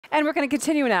And we're going to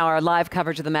continue now our live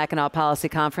coverage of the Mackinac Policy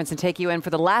Conference and take you in for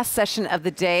the last session of the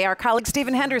day. Our colleague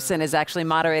Stephen Henderson is actually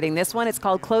moderating this one. It's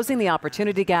called Closing the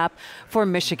Opportunity Gap for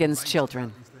Michigan's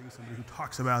Children. Somebody who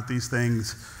talks about these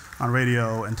things on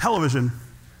radio and television,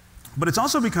 but it's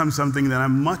also become something that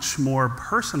I'm much more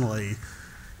personally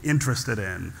interested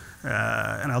in.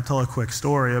 And I'll tell a quick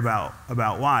story about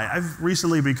why. I've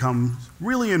recently become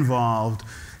really involved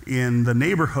in the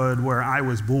neighborhood where I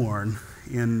was born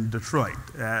in Detroit,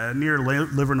 near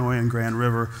Livernois and Grand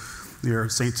River, near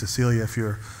St. Cecilia. If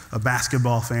you're a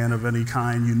basketball fan of any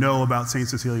kind, you know about St.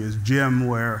 Cecilia's gym,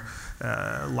 where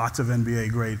lots of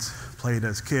NBA greats played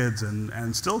as kids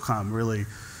and still come really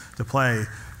to play.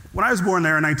 When I was born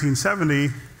there in 1970,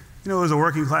 it was a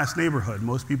working class neighborhood.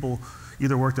 Most people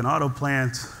either worked in auto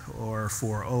plants or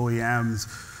for OEMs.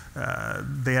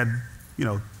 They had,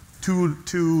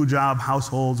 two job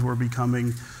households were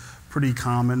becoming pretty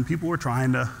common. People were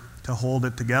trying to hold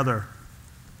it together.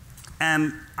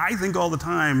 And I think all the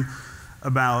time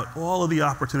about all of the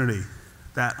opportunity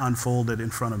that unfolded in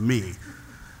front of me,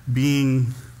 being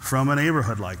from a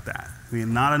neighborhood like that. I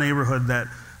mean, not a neighborhood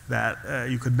that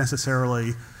you could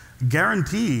necessarily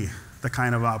guarantee the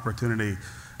kind of opportunity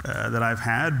that I've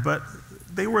had, but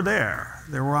they were there.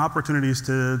 There were opportunities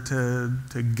to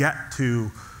get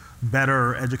to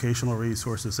better educational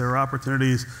resources. There were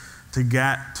opportunities to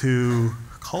get to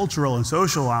cultural and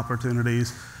social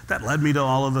opportunities that led me to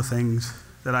all of the things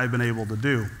that I've been able to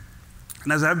do.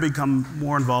 And as I've become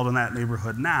more involved in that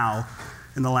neighborhood now,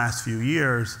 in the last few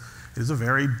years, it is a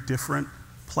very different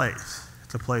place.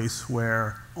 It's a place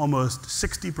where almost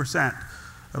 60%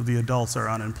 of the adults are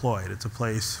unemployed. It's a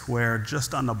place where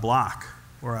just on the block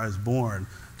where I was born,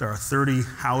 there are 30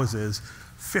 houses,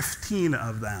 15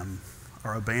 of them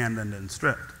are abandoned and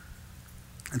stripped.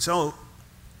 And so,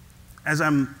 as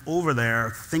I'm over there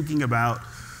thinking about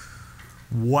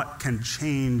what can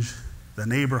change the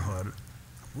neighborhood,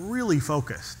 I'm really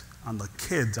focused on the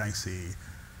kids I see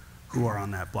who are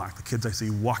on that block, the kids I see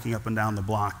walking up and down the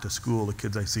block to school, the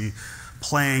kids I see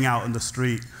playing out in the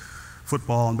street,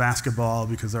 football and basketball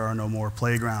because there are no more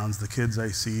playgrounds, the kids I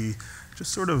see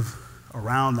just sort of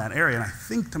around that area. And I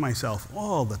think to myself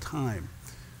all the time,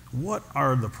 what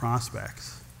are the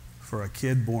prospects for a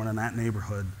kid born in that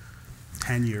neighborhood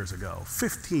 10 years ago,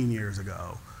 15 years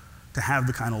ago, to have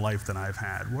the kind of life that I've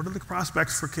had? What are the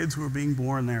prospects for kids who are being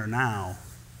born there now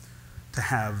to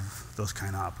have those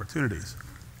kind of opportunities?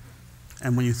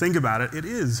 And when you think about it, it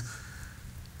is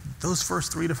those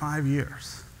first 3 to 5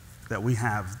 years that we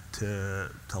have to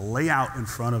lay out in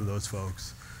front of those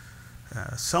folks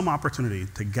some opportunity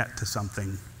to get to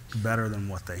something better than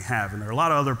what they have. And there are a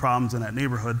lot of other problems in that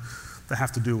neighborhood that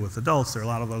have to do with adults. There are a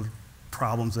lot of other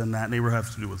problems in that neighborhood that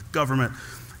have to do with government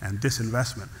and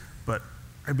disinvestment. But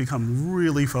I become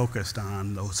really focused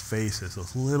on those faces,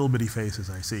 those little bitty faces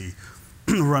I see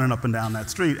running up and down that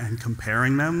street, and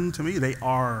comparing them to me. They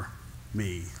are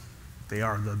me. They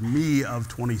are the me of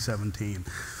 2017.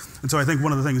 And so I think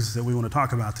one of the things that we want to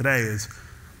talk about today is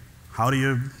how do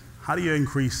you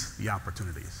increase the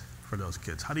opportunities for those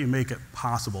kids? How do you make it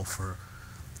possible for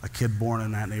a kid born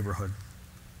in that neighborhood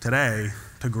today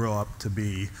to grow up to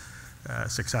be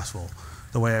successful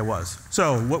the way I was?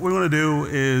 So what we want to do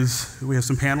is we have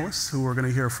some panelists who we're going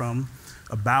to hear from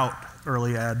about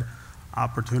early ed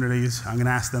opportunities. I'm going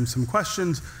to ask them some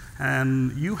questions,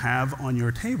 and you have on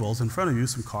your tables in front of you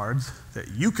some cards that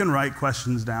you can write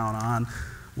questions down on.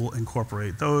 We'll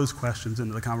incorporate those questions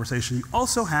into the conversation. You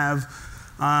also have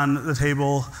on the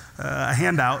table a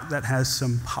handout that has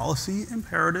some policy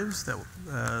imperatives that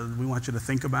we want you to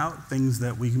think about, things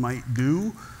that we might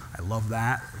do. I love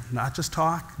that. Not just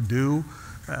talk, do,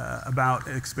 about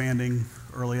expanding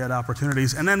early ed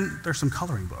opportunities. And then there's some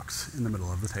coloring books in the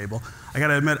middle of the table. I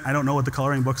gotta admit, I don't know what the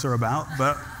coloring books are about,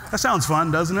 but that sounds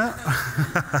fun, doesn't it?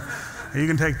 You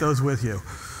can take those with you.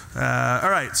 All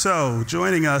right, so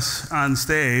joining us on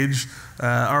stage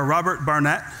are Robert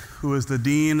Barnett, who is the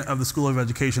Dean of the School of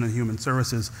Education and Human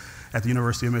Services at the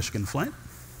University of Michigan-Flint.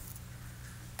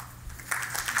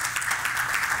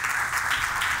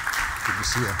 Good to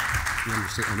see you. You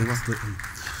understand?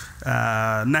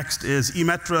 Next is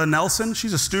Emetra Nelson.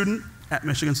 She's a student at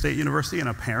Michigan State University and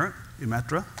a parent.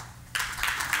 Emetra.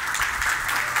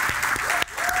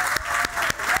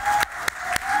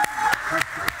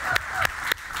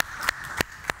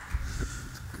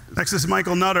 Next is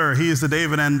Michael Nutter. He is the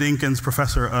David N. Dinkins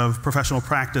Professor of Professional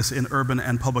Practice in Urban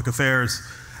and Public Affairs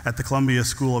at the Columbia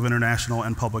School of International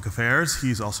and Public Affairs.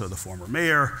 He's also the former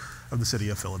mayor of the city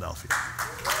of Philadelphia.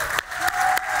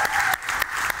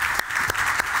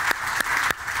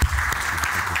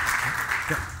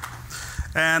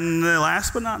 And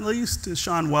last but not least is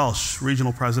Sean Welsh,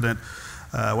 Regional President,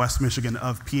 West Michigan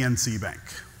of PNC Bank.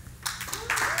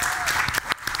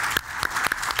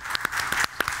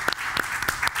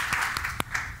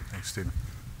 Thanks, Stephen.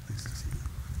 Thanks to see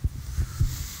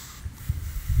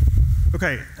you.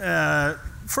 Okay,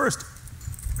 first,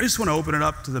 I just want to open it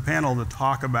up to the panel to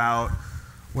talk about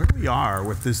where we are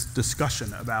with this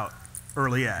discussion about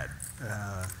early ed.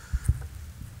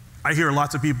 I hear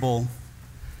lots of people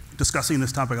discussing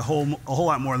this topic a whole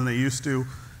lot more than they used to.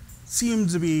 Seem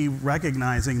to be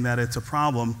recognizing that it's a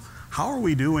problem. How are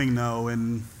we doing, though,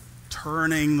 in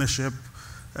turning the ship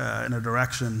in a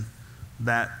direction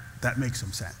that makes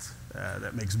some sense,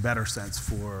 that makes better sense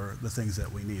for the things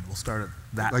that we need? We'll start at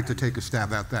that. I'd like to take a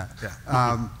stab at that.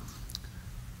 Yeah.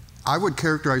 I would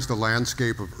characterize the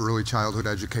landscape of early childhood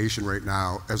education right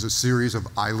now as a series of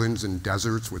islands and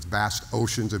deserts with vast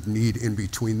oceans of need in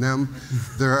between them.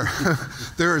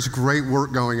 There is great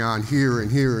work going on here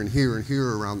and here and here and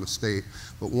here around the state,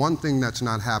 but one thing that's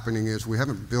not happening is we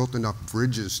haven't built enough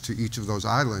bridges to each of those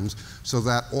islands so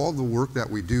that all the work that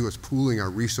we do is pooling our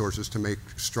resources to make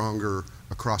stronger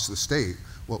across the state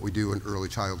what we do in early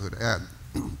childhood ed.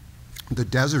 The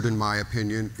desert, in my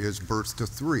opinion, is birth to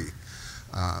 3.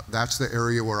 That's the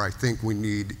area where I think we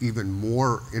need even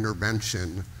more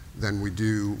intervention than we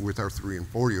do with our 3- and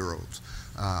 4-year-olds.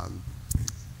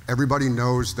 Everybody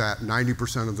knows that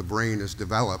 90% of the brain is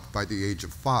developed by the age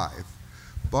of 5,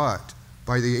 but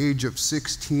by the age of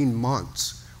 16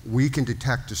 months, we can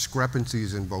detect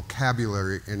discrepancies in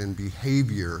vocabulary and in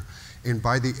behavior, and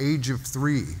by the age of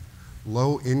 3,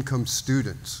 low-income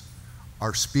students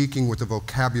are speaking with a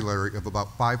vocabulary of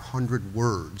about 500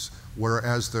 words,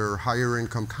 whereas their higher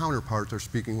income counterparts are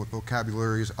speaking with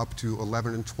vocabularies up to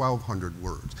 1,100 and 1,200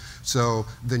 words. So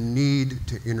the need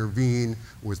to intervene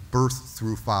with birth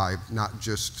through 5, not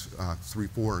just 3,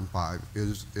 4, and 5,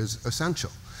 is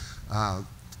essential.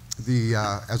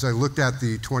 As I looked at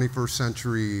the 21st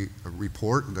century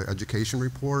report, the education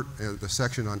report, the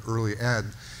section on early ed,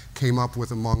 came up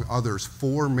with, among others,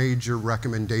 4 major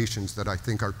recommendations that I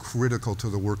think are critical to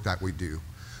the work that we do.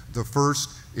 The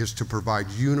first is to provide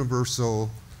universal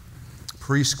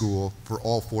preschool for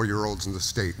all 4-year-olds in the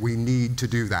state. We need to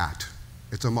do that.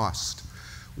 It's a must.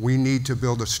 We need to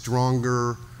build a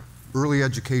stronger early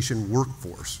education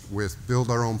workforce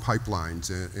build our own pipelines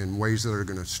in ways that are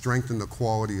going to strengthen the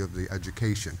quality of the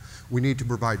education. We need to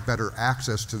provide better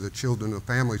access to the children and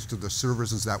families to the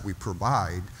services that we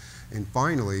provide. And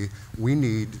finally, we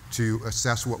need to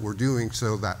assess what we're doing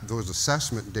so that those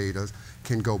assessment data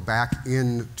can go back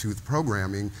into the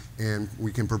programming, and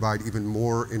we can provide even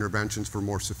more interventions for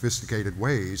more sophisticated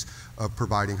ways of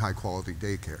providing high quality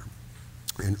daycare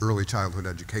and early childhood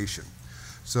education.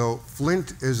 So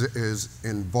Flint is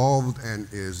involved and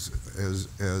is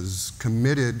as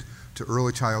committed to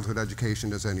early childhood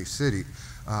education as any city.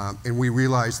 And we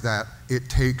realize that it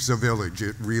takes a village.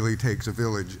 It really takes a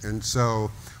village. And so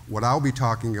what I'll be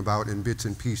talking about in bits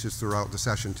and pieces throughout the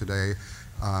session today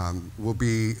will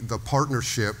be the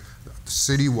partnership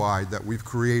citywide that we've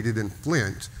created in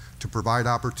Flint to provide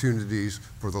opportunities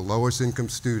for the lowest income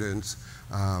students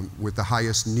with the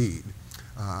highest need.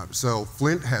 So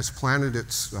Flint has planted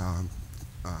its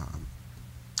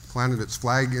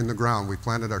flag in the ground. We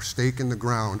planted our stake in the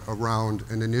ground around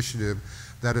an initiative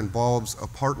that involves a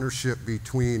partnership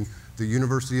between the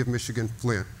University of Michigan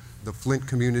Flint, the Flint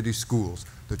Community Schools,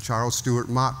 the Charles Stewart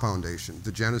Mott Foundation,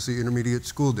 the Genesee Intermediate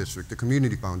School District, the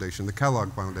Community Foundation, the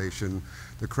Kellogg Foundation,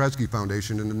 the Kresge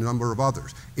Foundation, and a number of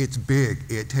others. It's big.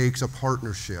 It takes a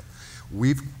partnership.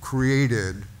 We've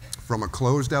created, from a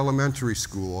closed elementary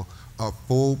school, a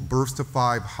full birth to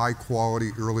 5 high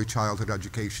quality early childhood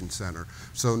education center.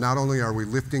 So not only are we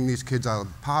lifting these kids out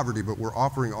of poverty, but we're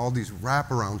offering all these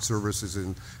wraparound services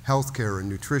in healthcare and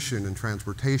nutrition and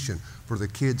transportation for the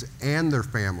kids and their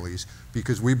families,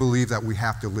 because we believe that we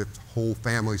have to lift whole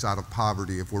families out of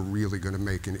poverty if we're really going to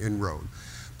make an inroad.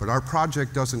 But our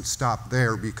project doesn't stop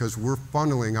there, because we're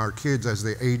funneling our kids as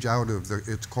they age out of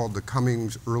it's called the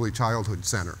Cummings Early Childhood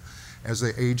Center. As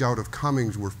they age out of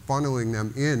Cummings, we're funneling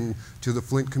them in to the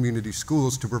Flint Community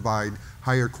Schools to provide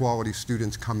higher quality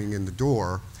students coming in the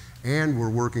door. And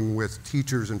we're working with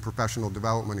teachers and professional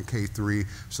development in K-3,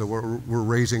 so we're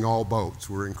raising all boats.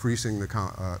 We're increasing the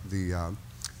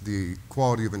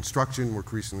quality of instruction, we're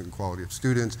increasing the quality of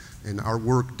students, and our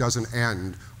work doesn't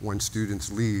end when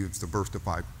students leave the birth to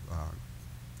 5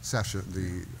 session,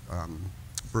 the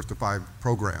birth to 5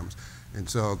 programs. And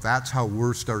so that's how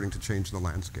we're starting to change the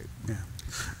landscape. Yeah.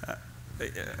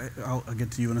 I'll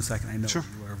get to you in a second. I know Sure.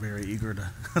 you are very eager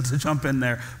to jump in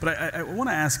there. But I want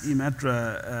to ask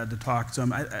Emetra to talk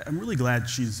some. I'm really glad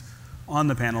she's on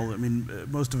the panel. I mean,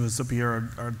 most of us up here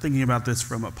are thinking about this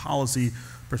from a policy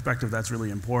perspective. That's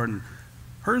really important.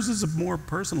 Hers is a more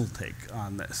personal take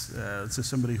on this. It's just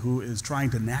somebody who is trying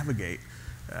to navigate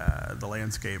the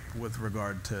landscape with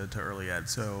regard to early ed.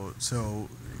 So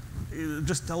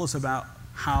just tell us about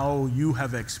how you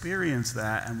have experienced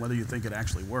that and whether you think it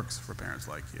actually works for parents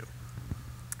like you.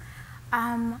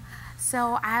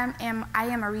 So I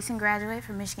am a recent graduate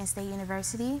from Michigan State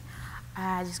University.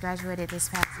 I just graduated this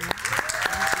past year.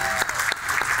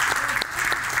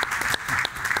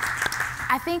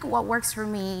 I think what works for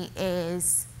me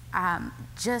is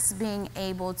just being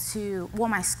able to, well,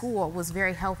 my school was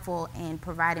very helpful in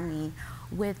providing me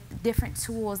with different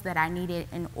tools that I needed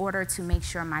in order to make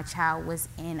sure my child was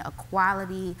in a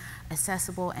quality,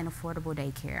 accessible, and affordable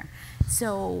daycare.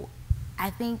 So I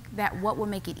think that what will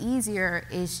make it easier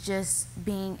is just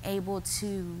being able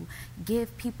to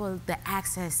give people the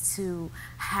access to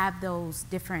have those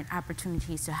different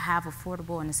opportunities to have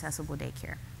affordable and accessible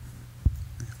daycare.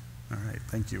 All right,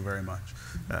 thank you very much.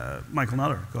 Michael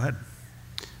Nutter, go ahead.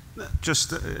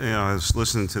 Just, I was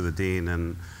listening to the dean,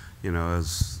 and,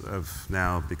 as I've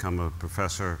now become a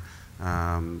professor,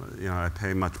 I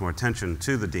pay much more attention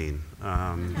to the dean.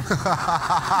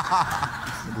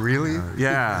 Really?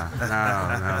 Yeah,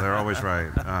 no, they're always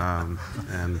right.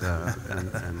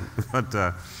 But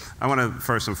I want to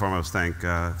first and foremost thank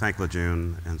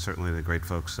Lejeune and certainly the great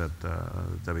folks at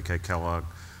WK Kellogg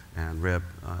and Rip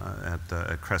at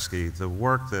Kresge. The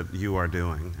work that you are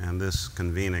doing and this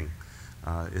convening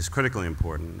is critically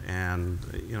important. And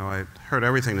I heard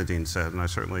everything the dean said, and I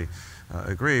certainly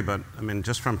agree. But I mean,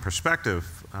 just from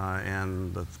perspective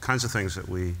and the kinds of things that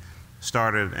we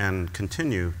started and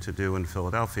continue to do in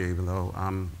Philadelphia, even though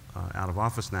I'm out of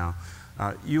office now,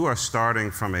 you are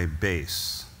starting from a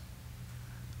base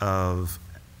of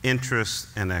interest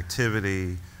and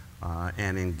activity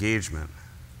and engagement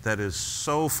that is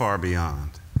so far beyond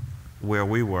where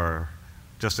we were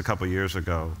just a couple years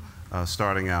ago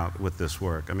starting out with this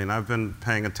work. I mean, I've been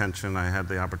paying attention. I had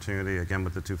the opportunity, again,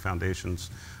 with the two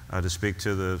foundations, to speak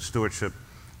to the stewardship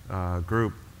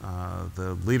group,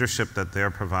 the leadership that they're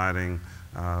providing.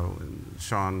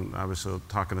 Sean, I was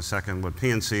talking a second, what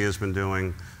PNC has been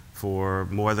doing for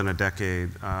more than a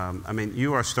decade. I mean,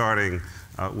 you are starting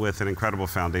with an incredible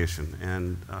foundation,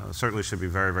 and certainly should be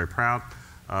very, very proud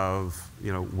of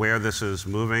where this is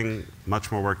moving.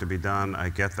 Much more work to be done, I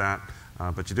get that,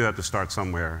 but you do have to start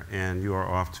somewhere, and you are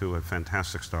off to a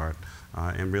fantastic start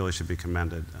and really should be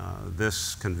commended.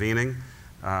 This convening,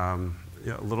 a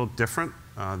little different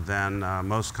than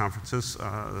most conferences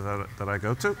that I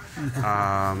go to.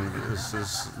 This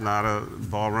is not a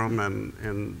ballroom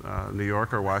in New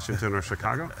York or Washington or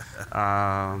Chicago.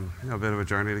 A bit of a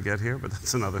journey to get here, but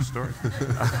that's another story.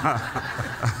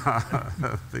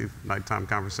 The nighttime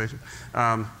conversation.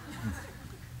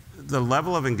 The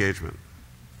level of engagement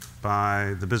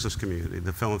by the business community,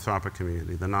 the philanthropic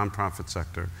community, the nonprofit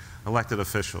sector, elected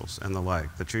officials, and the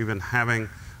like, that you're even having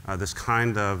this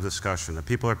kind of discussion, that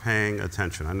people are paying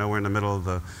attention. I know we're in the middle of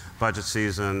the budget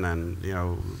season, and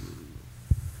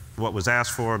what was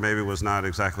asked for maybe was not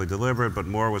exactly delivered, but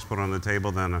more was put on the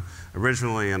table than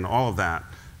originally, and all of that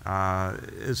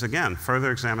is, again,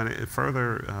 further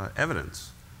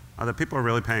evidence that people are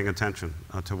really paying attention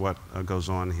to what goes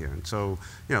on here. And so,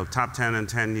 top 10 in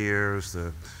 10 years,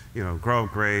 the Grow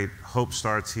Up Great, Hope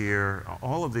Starts Here,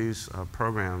 all of these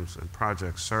programs and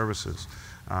projects, services,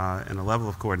 and a level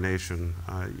of coordination,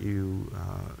 you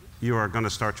are going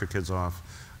to start your kids off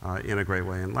in a great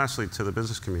way. And lastly, to the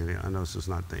business community, I know this is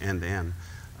not the end-to-end,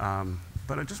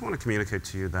 but I just want to communicate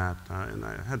to you that, and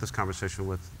I had this conversation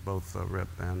with both Rip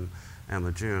and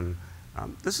Lejeune,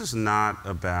 this is not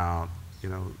about,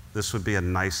 this would be a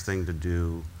nice thing to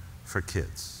do for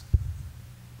kids.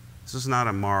 This is not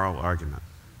a moral argument.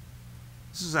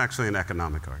 This is actually an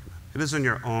economic argument. It is in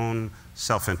your own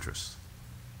self-interest.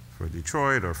 For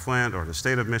Detroit or Flint or the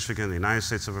state of Michigan, the United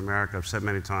States of America, I've said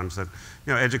many times that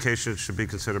education should be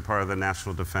considered part of the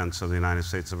national defense of the United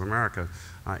States of America.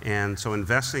 And so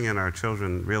investing in our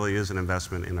children really is an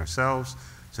investment in ourselves.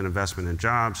 It's an investment in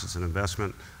jobs. It's an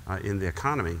investment in the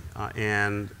economy.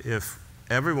 And if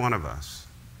every one of us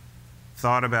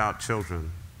thought about children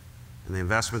and the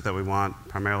investment that we want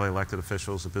primarily elected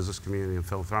officials, the business community, and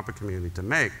philanthropic community to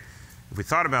make, if we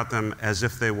thought about them as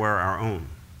if they were our own,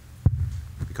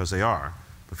 because they are.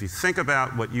 But if you think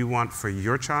about what you want for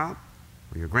your child,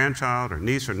 or your grandchild, or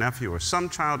niece, or nephew, or some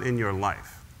child in your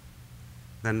life,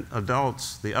 then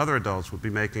adults, the other adults, would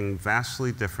be making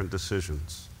vastly different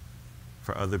decisions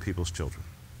for other people's children.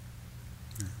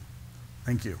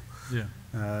 Thank you. Yeah.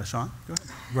 Sean, go ahead.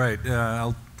 Right.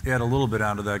 I'll add a little bit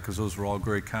onto that because those were all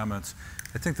great comments.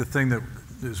 I think the thing that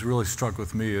has really struck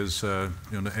with me is, to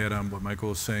add on what Michael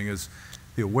was saying, is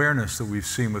the awareness that we've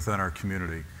seen within our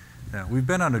community. We've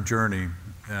been on a journey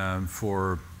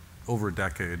for over a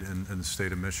decade in the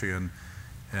state of Michigan,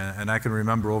 and I can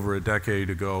remember over a decade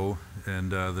ago,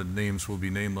 and the names will be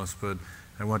nameless, but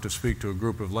I went to speak to a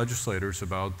group of legislators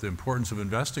about the importance of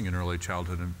investing in early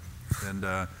childhood,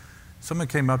 and someone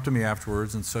came up to me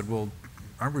afterwards and said, well,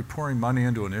 aren't we pouring money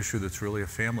into an issue that's really a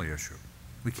family issue?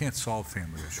 We can't solve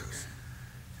family issues.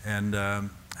 And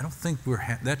I don't think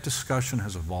that discussion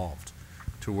has evolved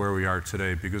to where we are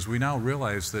today, because we now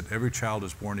realize that every child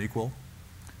is born equal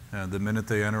the minute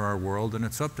they enter our world, and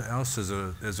it's up to us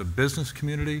as a business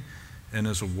community and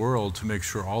as a world to make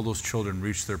sure all those children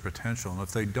reach their potential. And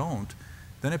if they don't,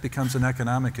 then it becomes an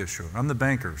economic issue. I'm the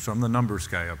banker, so I'm the numbers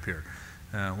guy up here.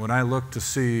 When I look to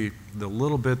see the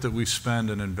little bit that we spend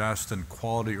and invest in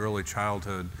quality early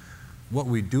childhood, what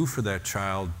we do for that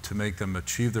child to make them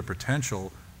achieve their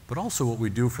potential, but also what we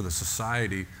do for the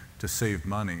society to save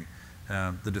money,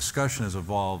 the discussion has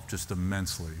evolved just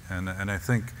immensely. And I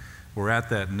think we're at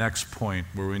that next point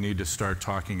where we need to start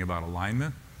talking about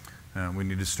alignment. We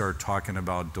need to start talking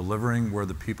about delivering where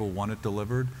the people want it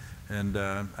delivered. And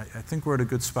I think we're at a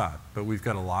good spot, but we've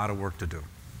got a lot of work to do.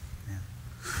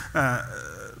 Yeah.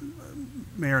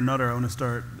 Mayor Nutter, I want to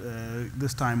start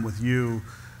this time with you.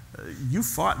 You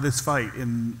fought this fight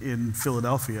in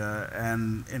Philadelphia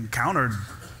and encountered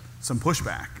some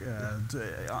pushback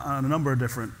on a number of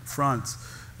different fronts,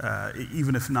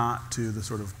 even if not to the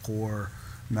sort of core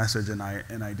message and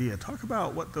idea. Talk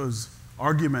about what those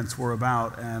arguments were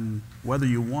about and whether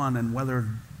you won and whether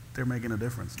they're making a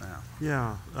difference now.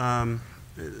 Yeah.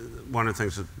 One of the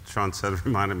things that Sean said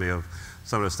reminded me of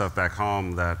some of the stuff back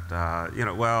home that,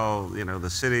 the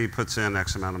city puts in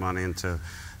X amount of money into,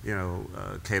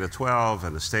 K to 12,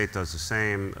 and the state does the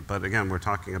same. But again, we're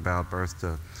talking about birth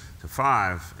to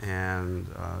 5 and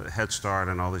Head Start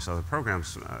and all these other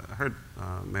programs. I heard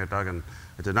Mayor Duggan,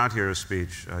 I did not hear his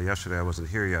speech yesterday. I wasn't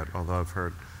here yet, although I've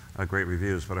heard great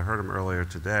reviews. But I heard him earlier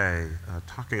today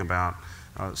talking about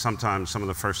sometimes some of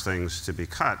the first things to be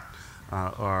cut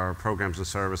are programs and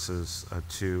services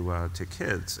to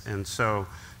kids. And so,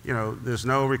 there's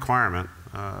no requirement.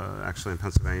 Actually, in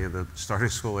Pennsylvania, the starting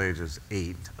school age is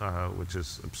 8, which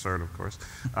is absurd, of course.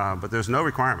 But there's no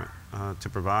requirement to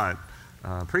provide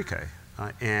pre-K.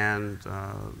 Part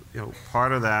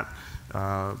of that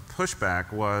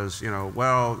pushback was,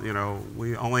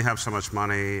 we only have so much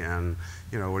money, and,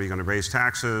 what are you going to raise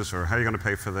taxes, or how are you going to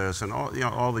pay for this, and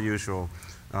all the usual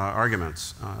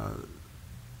arguments.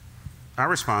 Our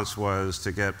response was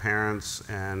to get parents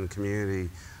and community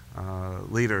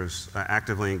leaders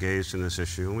actively engaged in this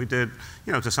issue. And we did,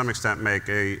 to some extent it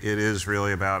is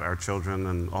really about our children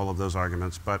and all of those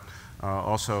arguments, but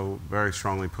also very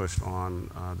strongly pushed on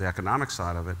the economic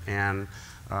side of it. And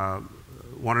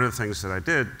one of the things that I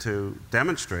did to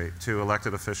demonstrate to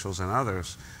elected officials and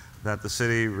others that the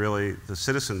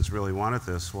citizens really wanted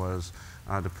this was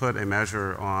to put a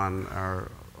measure on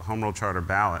our Home Rule Charter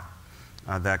ballot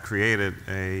that created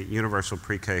a universal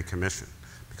pre-K commission,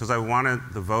 because I wanted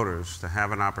the voters to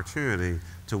have an opportunity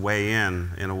to weigh in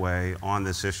a way on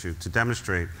this issue, to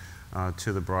demonstrate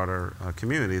to the broader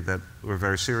community that we're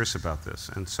very serious about this.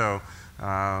 And so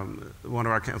one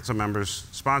of our council members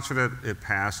sponsored it. It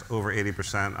passed over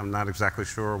 80%. I'm not exactly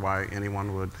sure why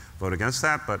anyone would vote against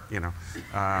that, but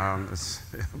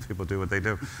people do what they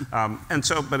do.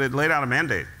 But it laid out a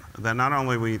mandate that not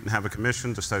only we have a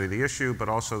commission to study the issue, but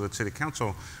also that City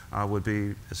Council would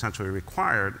be essentially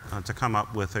required to come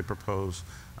up with a proposed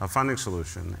funding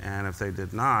solution. And if they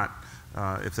did not,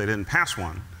 if they didn't pass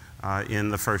one in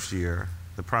the first year,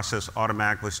 the process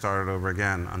automatically started over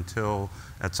again until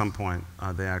at some point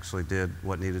they actually did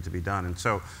what needed to be done. And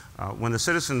so when the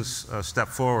citizens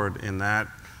stepped forward in that,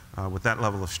 with that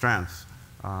level of strength,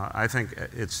 I think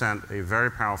it sent a very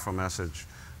powerful message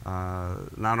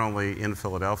not only in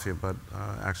Philadelphia, but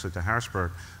actually to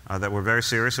Harrisburg, that we're very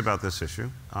serious about this issue,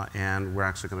 and we're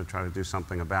actually going to try to do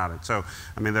something about it. So,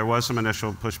 I mean, there was some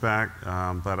initial pushback,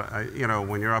 but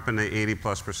when you're up in the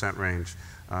 80+% range,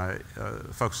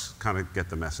 folks kind of get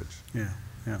the message. Yeah.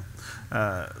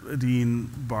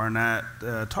 Dean Barnett,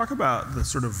 talk about the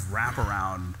sort of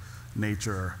wraparound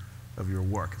nature of your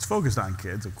work. It's focused on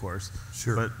kids, of course.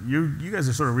 Sure. But you guys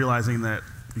are sort of realizing that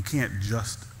you can't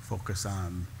just focus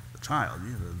on the child.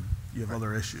 You have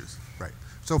other issues. Right.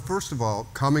 So first of all,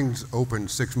 Cummings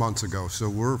opened 6 months ago, so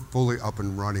we're fully up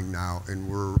and running now, and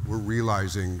we're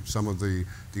realizing some of the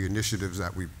initiatives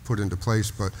that we put into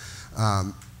place. But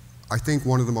I think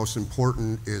one of the most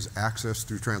important is access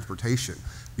through transportation,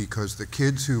 because the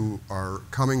kids who are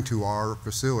coming to our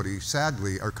facility,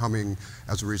 sadly, are coming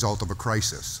as a result of a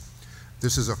crisis.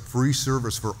 This is a free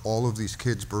service for all of these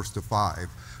kids birth to 5.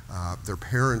 Their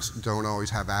parents don't always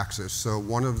have access. So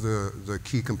one of the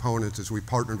key components is we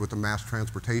partnered with the Mass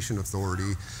Transportation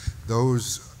Authority.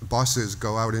 Those buses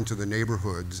go out into the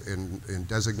neighborhoods in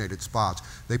designated spots.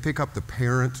 They pick up the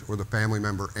parent or the family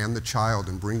member and the child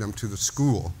and bring them to the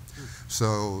school.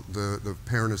 So the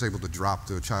parent is able to drop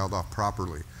the child off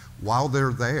properly. While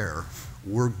they're there,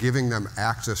 we're giving them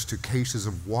access to cases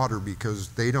of water because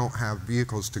they don't have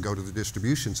vehicles to go to the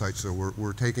distribution site. So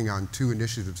we're taking on 2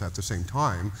 initiatives at the same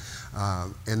time.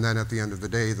 And then at the end of the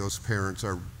day, those parents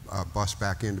are bused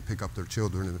back in to pick up their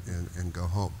children and go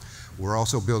home. We're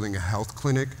also building a health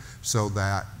clinic so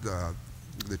that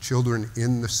the children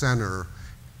in the center,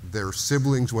 their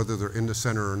siblings, whether they're in the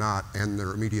center or not, and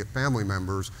their immediate family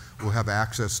members will have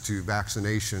access to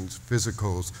vaccinations,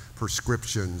 physicals,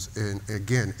 prescriptions. And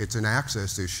again, it's an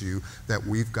access issue that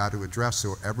we've got to address.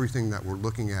 So everything that we're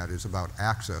looking at is about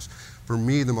access. For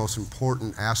me, the most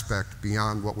important aspect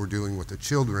beyond what we're doing with the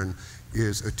children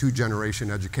is a 2-generation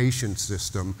education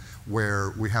system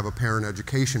where we have a parent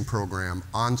education program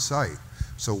on site.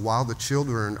 So while the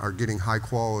children are getting high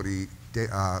quality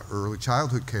early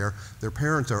childhood care, their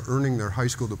parents are earning their high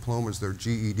school diplomas, their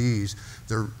GEDs,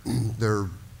 they're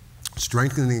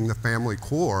strengthening the family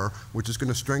core, which is going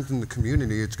to strengthen the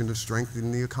community, it's going to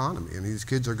strengthen the economy. And these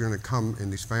kids are going to come,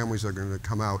 and these families are going to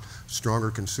come out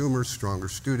stronger consumers, stronger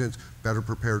students, better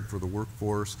prepared for the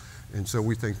workforce. And so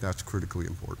we think that's critically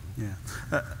important. Yeah.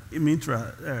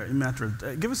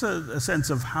 Imatra, give us a sense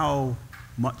of how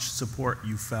much support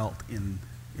you felt in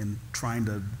trying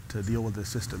to deal with this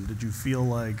system. Did you feel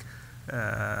like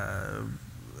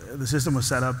the system was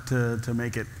set up to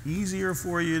make it easier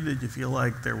for you? Did you feel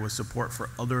like there was support for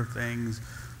other things,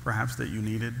 perhaps, that you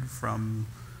needed from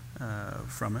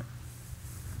it?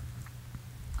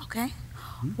 Okay.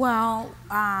 Well,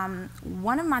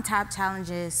 one of my top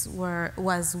challenges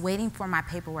was waiting for my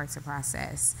paperwork to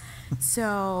process.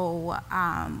 So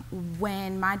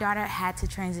when my daughter had to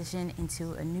transition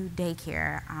into a new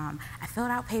daycare, I filled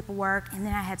out paperwork, and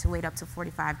then I had to wait up to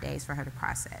 45 days for her to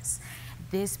process.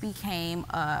 This became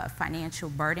a financial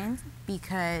burden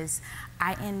because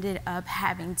I ended up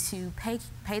having to pay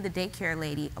the daycare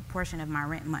lady a portion of my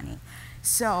rent money.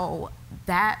 So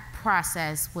that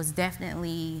process was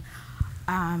definitely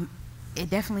it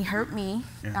definitely hurt me.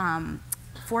 Yeah.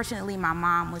 Fortunately, my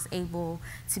mom was able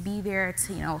to be there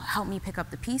to, help me pick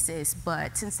up the pieces.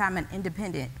 But since I'm an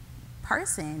independent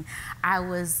person, I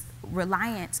was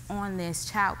reliant on this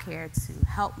childcare to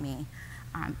help me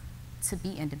to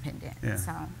be independent. Yeah.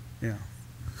 So. Yeah.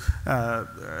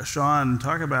 Sean,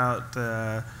 talk about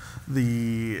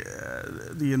the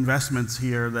investments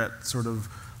here that sort of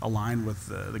align with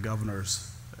the governor's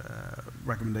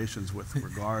recommendations with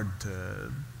regard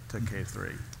to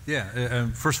K-3. Yeah,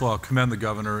 and first of all, I'll commend the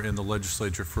governor and the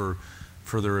legislature for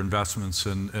their investments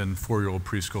in 4-year-old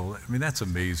preschool. I mean, that's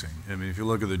amazing. I mean, if you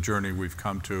look at the journey we've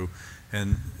come to,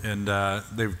 and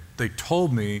they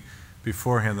told me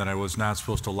beforehand that I was not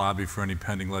supposed to lobby for any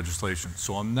pending legislation,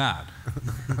 so I'm not.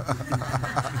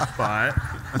 But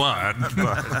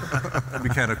it'd be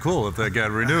kind of cool if that got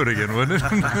renewed again, wouldn't it?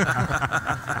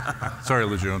 Sorry,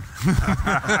 Lejeune.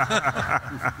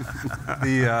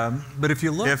 But if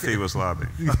you look, if he was lobbying,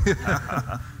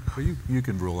 well, you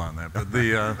can rule on that.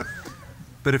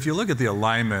 But if you look at the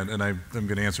alignment, and I'm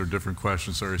going to answer a different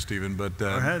question. Sorry, Stephen. But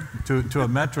go ahead. To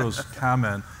Metro's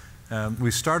comment,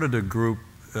 we started a group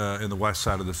in the west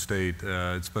side of the state.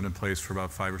 It's been in place for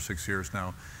about 5 or 6 years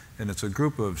now, and it's a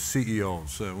group of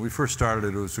CEOs. When we first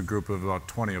started, it was a group of about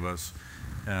 20 of us.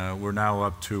 We're now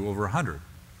up to over 100.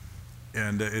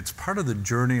 And it's part of the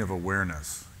journey of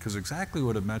awareness, because exactly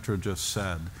what Metro just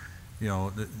said,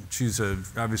 she's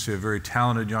obviously a very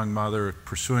talented young mother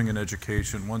pursuing an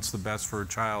education, wants the best for her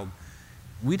child.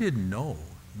 We didn't know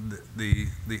the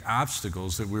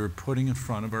obstacles that we were putting in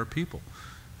front of our people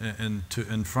and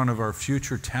in front of our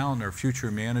future talent, our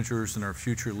future managers, and our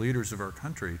future leaders of our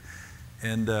country.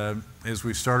 And as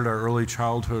we started our early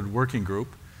childhood working group,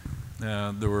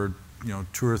 there were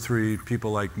 2 or 3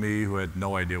 people like me who had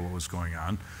no idea what was going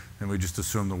on, and we just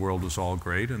assumed the world was all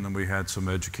great. And then we had some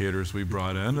educators we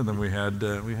brought in, and then we had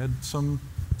some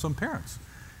parents.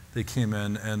 They came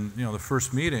in, and the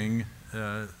first meeting,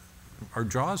 our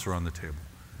jaws were on the table,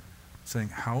 saying,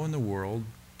 "How in the world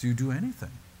do you do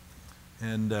anything?"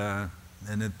 And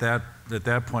at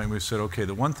that point we said, okay,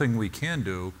 the one thing we can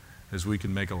do is we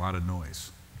can make a lot of noise,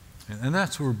 and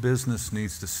that's where business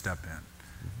needs to step in.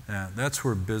 That's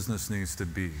where business needs to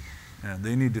be. And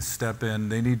they need to step in,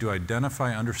 they need to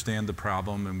identify, understand the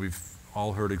problem, and we've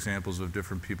all heard examples of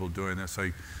different people doing this.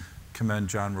 I commend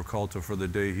John Rocalto for the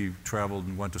day he traveled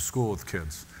and went to school with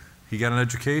kids. He got an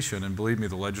education, and believe me,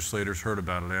 the legislators heard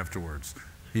about it afterwards.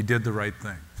 He did the right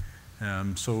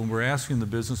thing. So when we're asking the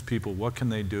business people, what can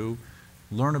they do?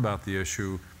 Learn about the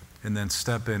issue, and then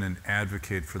step in and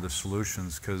advocate for the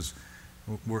solutions, because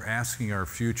we're asking our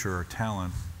future, our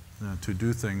talent, to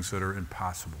do things that are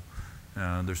impossible.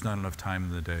 There's not enough time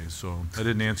in the day, so I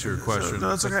didn't answer your question. No,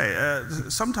 that's okay.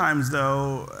 Sometimes,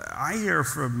 though, I hear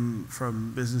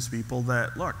from business people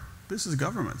that, look, this is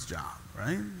government's job,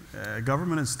 right?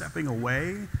 Government is stepping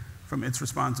away from its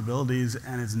responsibilities,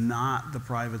 and it's not the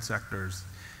private sector's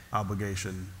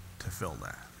obligation to fill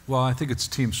that. Well, I think it's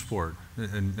team sport,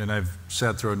 and I've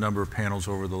sat through a number of panels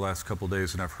over the last couple of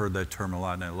days, and I've heard that term a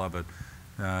lot, and I love it.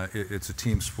 It's a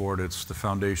team sport. It's the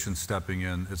foundation stepping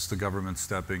in. It's the government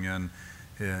stepping in.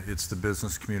 It's the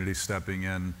business community stepping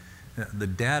in. The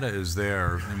data is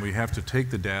there, and we have to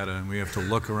take the data and we have to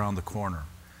look around the corner.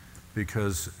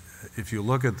 Because if you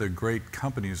look at the great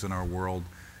companies in our world,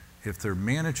 if they're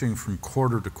managing from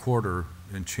quarter to quarter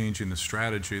and changing the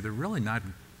strategy, they're really not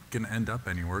going to end up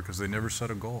anywhere because they never set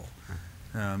a goal.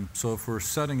 So if we're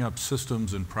setting up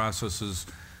systems and processes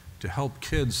to help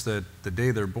kids that the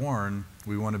day they're born,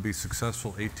 we want to be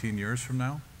successful 18 years from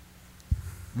now,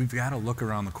 we've got to look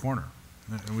around the corner.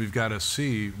 And we've got to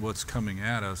see what's coming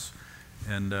at us.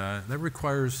 And that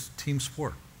requires team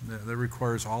sport. That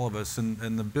requires all of us.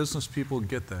 And the business people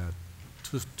get that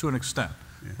to an extent.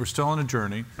 Yeah. We're still on a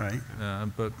journey, right?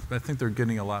 But I think they're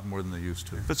getting a lot more than they used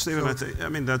to. But Stephen, I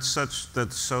mean, that's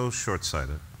so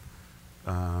short-sighted.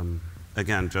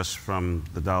 Again, just from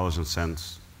the dollars and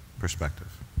cents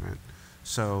perspective. Right.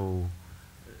 So,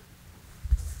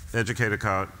 educate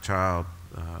a child,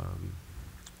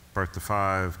 birth to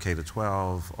 5, K to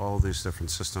 12, all these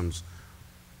different systems.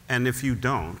 And if you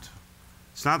don't,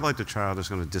 it's not like the child is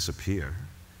going to disappear.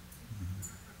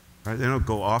 Right? They don't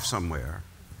go off somewhere.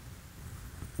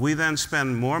 We then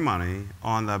spend more money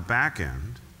on the back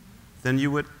end than you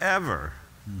would ever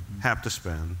have to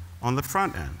spend on the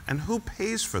front end. And who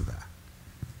pays for that?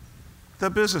 The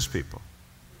business people.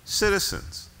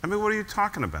 Citizens. I mean, what are you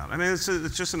talking about? I mean, it's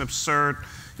just an absurd,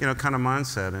 kind of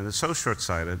mindset, and it's so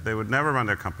short-sighted. They would never run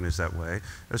their companies that way.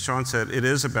 As Sean said, it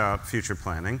is about future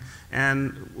planning,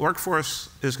 and workforce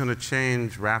is going to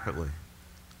change rapidly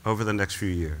over the next few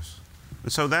years.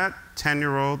 And so that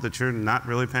 10-year-old that you're not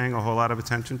really paying a whole lot of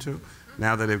attention to,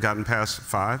 now that they've gotten past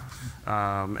 5,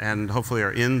 and hopefully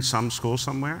are in some school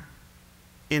somewhere,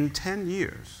 in 10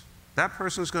 years, that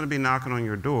person is going to be knocking on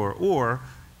your door, or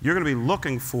you're going to be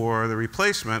looking for the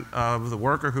replacement of the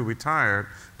worker who retired,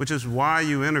 which is why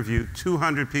you interviewed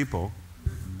 200 people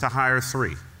to hire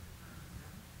 3.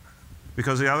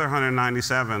 Because the other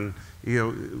 197,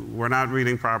 were not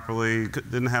reading properly,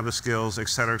 didn't have the skills, et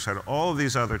cetera, et cetera. All of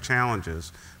these other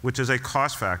challenges, which is a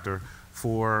cost factor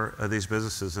for these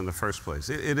businesses in the first place.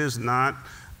 It is not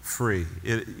free.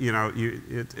 We're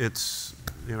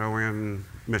in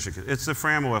Michigan. It's the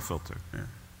Fram oil filter. Yeah.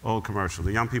 Old commercial.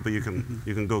 The young people, you can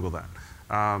Google that.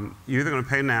 You're either going to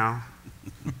pay now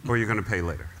or you're going to pay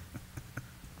later.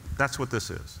 That's what this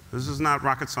is. This is not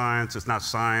rocket science. It's not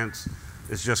science.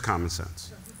 It's just common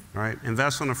sense. All right?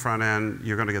 Invest on the front end.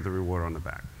 You're going to get the reward on the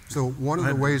back. So one of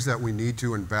the ways that we need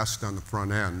to invest on the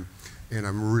front end, and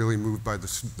I'm really moved by the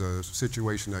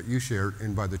situation that you shared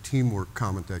and by the teamwork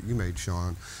comment that you made,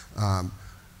 Sean,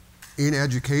 in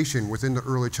education, within the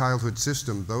early childhood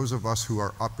system, those of us who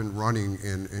are up and running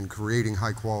and creating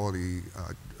high quality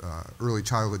early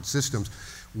childhood systems,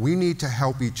 we need to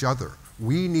help each other.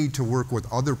 We need to work with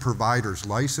other providers,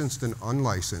 licensed and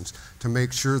unlicensed, to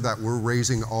make sure that we're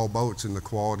raising all boats in the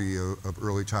quality of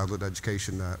early childhood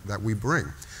education that we bring.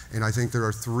 And I think there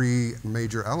are 3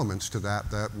 major elements to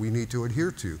that we need to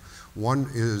adhere to. One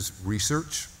is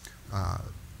research,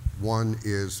 one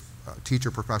is teacher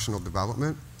professional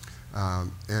development,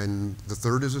 and the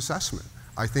third is assessment.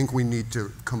 I think we need to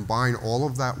combine all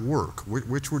of that work,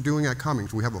 which we're doing at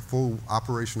Cummings. We have a full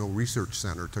operational research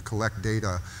center to collect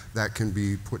data that can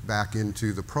be put back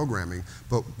into the programming.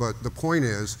 But the point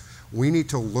is, we need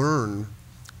to learn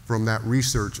from that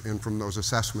research and from those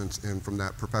assessments and from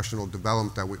that professional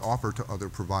development that we offer to other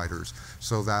providers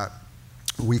so that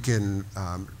we can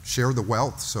share the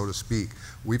wealth, so to speak.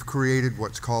 We've created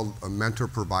what's called a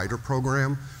mentor-provider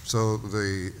program. So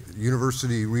the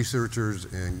university researchers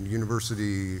and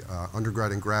university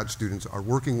undergrad and grad students are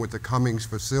working with the Cummings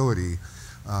facility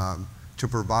to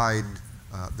provide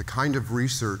the kind of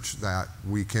research that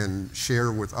we can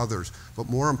share with others. But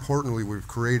more importantly, we've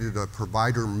created a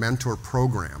provider mentor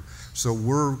program. So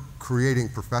we're creating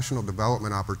professional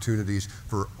development opportunities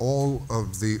for all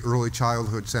of the early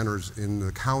childhood centers in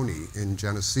the county in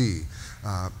Genesee,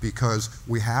 because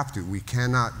we have to. We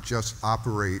cannot just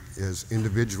operate as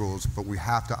individuals, but we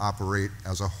have to operate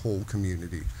as a whole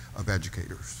community of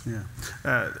educators.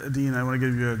 Yeah. Dean, I want to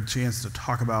give you a chance to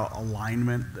talk about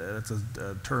alignment. That's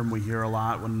a term we hear a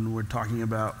lot when we're talking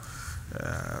about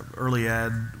early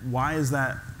ed. Why is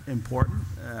that important?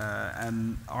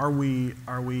 And are we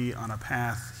on a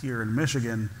path here in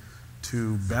Michigan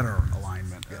to better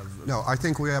alignment? No, I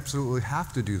think we absolutely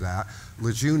have to do that.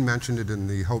 Lejeune mentioned it in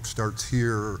the Hope Starts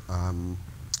Here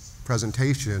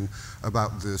presentation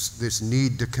about this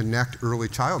need to connect early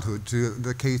childhood to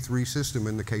the K-3 system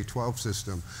and the K-12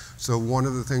 system. So one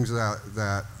of the things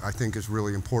that I think is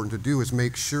really important to do is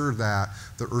make sure that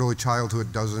the early childhood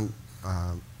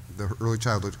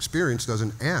experience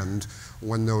doesn't end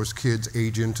when those kids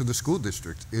age into the school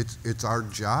district. It's our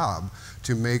job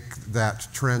to make that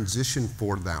transition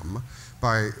for them.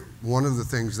 One of the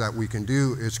things that we can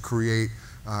do is create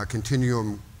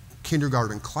continuum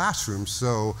kindergarten classrooms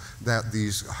so that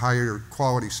these higher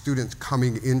quality students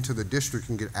coming into the district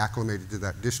can get acclimated to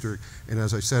that district. And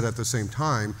as I said, at the same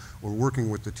time, we're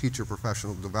working with the teacher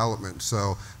professional development.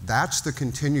 So that's the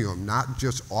continuum, not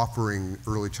just offering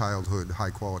early childhood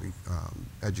high quality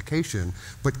education,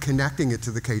 but connecting it to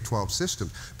the K-12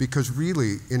 system. Because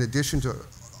really, in addition to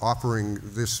offering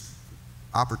this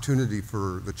opportunity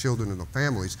for the children and the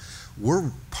families, we're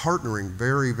partnering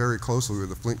very, very closely with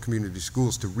the Flint Community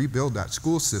Schools to rebuild that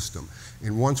school system.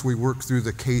 And once we work through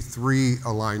the K-3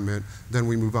 alignment, then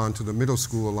we move on to the middle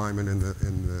school alignment and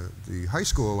the high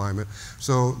school alignment.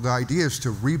 So the idea is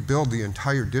to rebuild the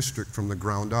entire district from the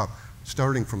ground up,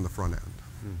 starting from the front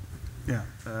end.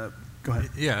 Yeah, go ahead.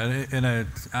 Yeah, and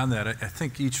on that, I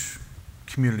think each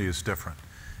community is different.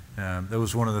 That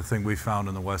was one of the things we found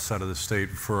in the west side of the state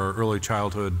for our early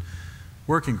childhood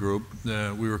working group.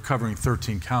 We were covering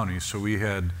 13 counties, so we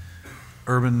had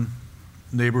urban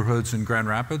neighborhoods in Grand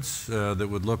Rapids that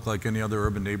would look like any other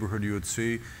urban neighborhood you would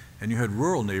see, and you had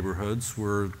rural neighborhoods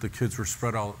where the kids were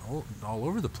spread all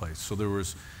over the place. So there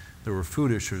were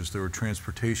food issues, there were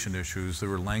transportation issues, there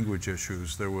were language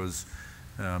issues, there was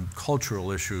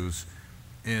cultural issues,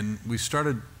 and we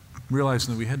started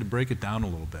realizing that we had to break it down a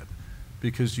little bit.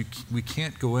 Because we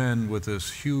can't go in with this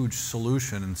huge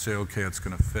solution and say, okay, it's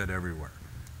going to fit everywhere,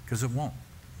 because it won't.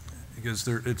 Because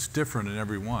it's different in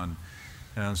every one.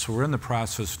 And so we're in the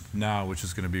process now, which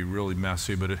is going to be really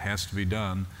messy, but it has to be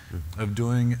done, of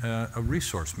doing a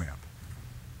resource map.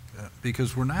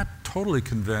 Because we're not totally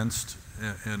convinced,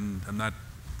 and I'm not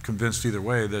convinced either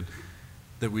way,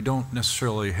 that we don't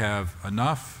necessarily have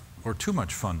enough or too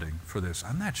much funding for this.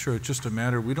 I'm not sure. It's just a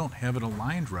matter we don't have it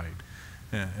aligned right.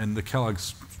 And the Kellogg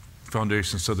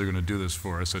Foundation said they're going to do this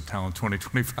for us at Talent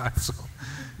 2025. So,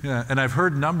 yeah, and I've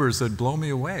heard numbers that blow me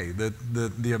away, that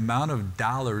the amount of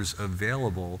dollars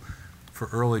available for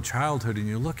early childhood, and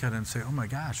you look at it and say, oh my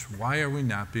gosh, why are we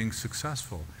not being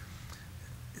successful?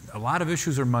 A lot of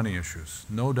issues are money issues,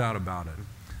 no doubt about it.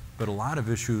 But a lot of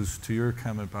issues, to your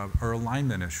comment, Bob, are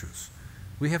alignment issues.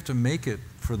 We have to make it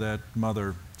for that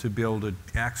mother to be able to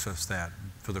access that,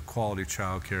 for the quality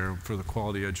child care, for the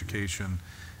quality education.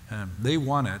 They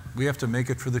want it. We have to make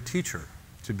it for the teacher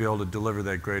to be able to deliver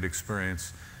that great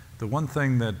experience. The one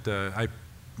thing that I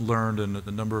learned, and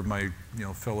a number of my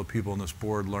fellow people on this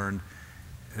board learned,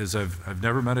 is I've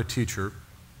never met a teacher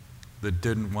that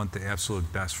didn't want the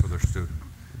absolute best for their student.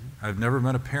 I've never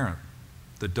met a parent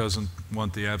that doesn't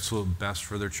want the absolute best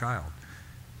for their child.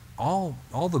 All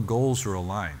the goals are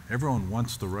aligned. Everyone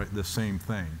wants the same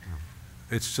thing.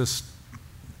 It's just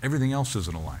everything else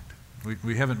isn't aligned.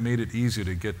 We haven't made it easy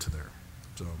to get to there.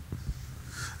 So,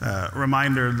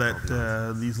 reminder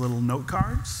that these little note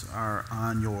cards are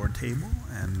on your table,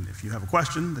 and if you have a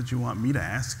question that you want me to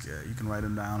ask, you can write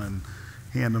them down and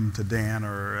hand them to Dan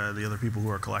or the other people who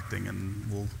are collecting,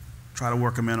 and we'll try to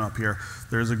work them in up here.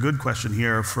 There's a good question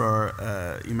here for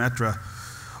Emetra.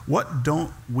 What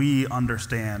don't we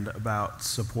understand about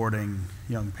supporting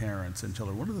young parents and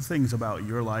children? What are the things about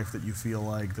your life that you feel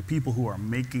like the people who are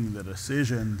making the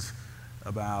decisions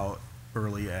about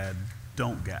early ed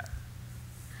don't get?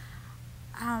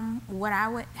 What I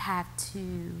would have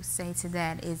to say to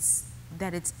that is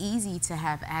that it's easy to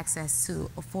have access to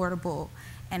affordable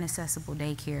and accessible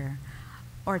daycare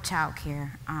or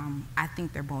childcare. I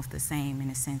think they're both the same in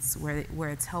a sense, where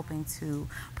it's helping to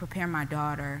prepare my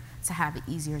daughter to have an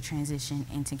easier transition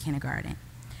into kindergarten.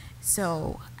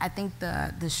 So I think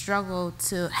the struggle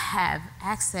to have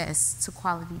access to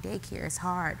quality daycare is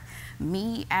hard.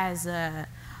 Me as a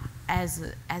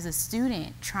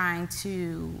student trying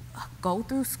to go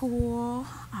through school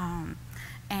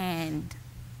and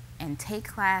take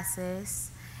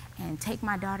classes and take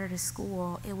my daughter to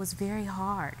school, it was very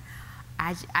hard.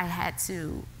 I had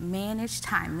to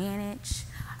time manage,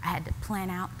 I had to plan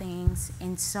out things,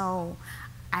 and so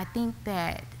I think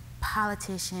that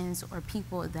politicians or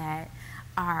people that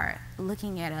are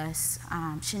looking at us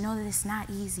should know that it's not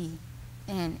easy,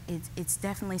 and it's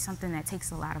definitely something that takes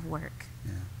a lot of work.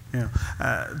 Yeah.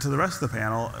 To the rest of the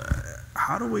panel,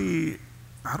 how do we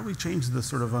change the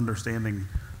sort of understanding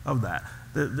of that?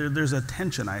 There's a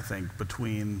tension, I think,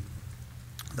 between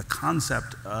the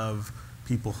concept of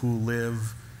people who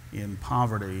live in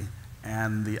poverty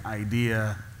and the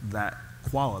idea that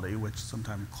quality, which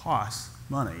sometimes costs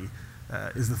money,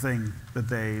 is the thing that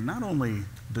they not only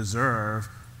deserve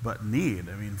but need,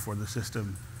 I mean, for the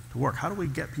system to work. How do we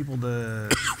get people to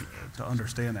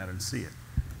understand that and see it?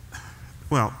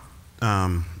 Well,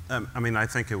 I mean, I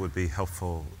think it would be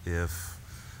helpful if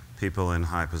people in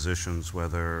high positions,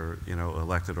 whether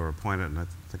elected or appointed, and I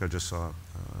think I just saw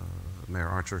Mayor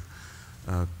Archer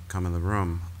come in the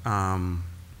room. I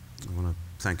want to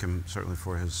thank him certainly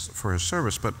for his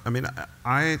service. But I mean,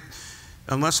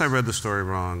 unless I read the story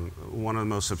wrong, one of the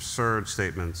most absurd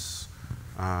statements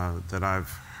that I've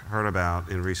heard about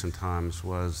in recent times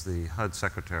was the HUD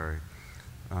secretary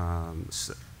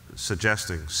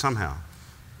suggesting somehow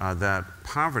that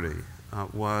poverty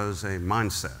was a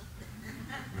mindset.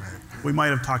 We might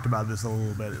have talked about this a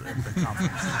little bit at the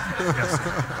conference. Yes.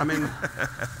 I mean,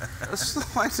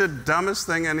 it's like the dumbest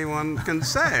thing anyone can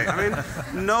say. I mean,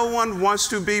 no one wants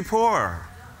to be poor.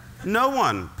 No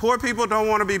one. Poor people don't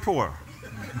want to be poor.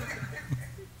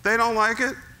 They don't like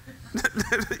it.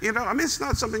 I mean, it's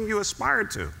not something you aspire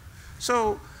to.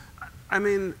 So, I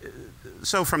mean,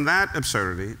 so from that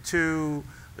absurdity to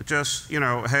just,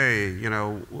 hey,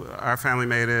 our family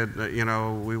made it,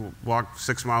 we walked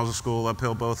 6 miles of school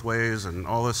uphill both ways and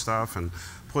all this stuff, and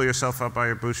pull yourself up by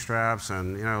your bootstraps,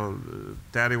 and,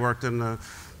 daddy worked in the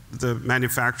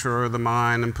manufacturer of the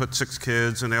mine and put 6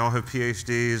 kids, and they all have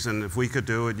PhDs, and if we could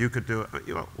do it, you could do it.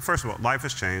 First of all, life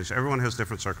has changed. Everyone has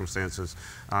different circumstances,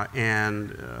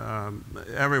 and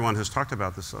everyone has talked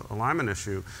about this alignment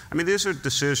issue. I mean, these are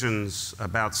decisions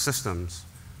about systems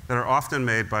that are often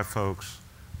made by folks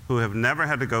who have never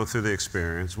had to go through the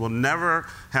experience, will never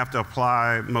have to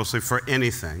apply mostly for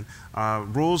anything,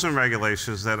 rules and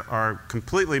regulations that are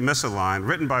completely misaligned,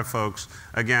 written by folks,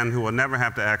 again, who will never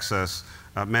have to access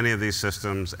many of these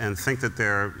systems and think that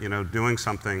they're, doing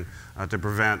something to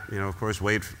prevent, of course,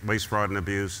 waste, fraud, and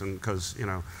abuse, and because,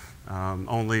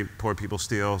 only poor people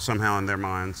steal somehow in their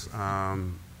minds.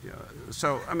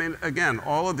 So, I mean, again,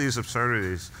 all of these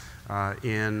absurdities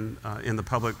in the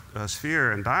public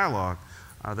sphere and dialogue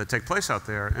that take place out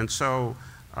there. And so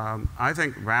I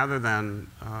think rather than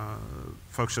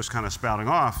folks just kind of spouting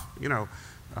off,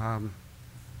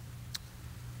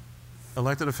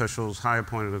 elected officials, high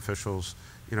appointed officials,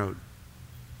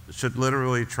 should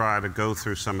literally try to go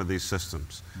through some of these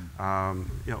systems. Try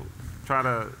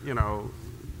to,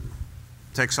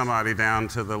 take somebody down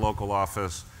to the local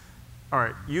office. All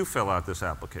right, you fill out this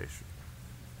application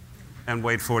and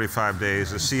wait 45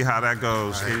 days and see how that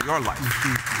goes in your life.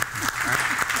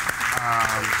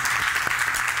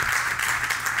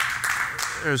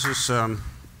 There's this,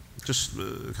 just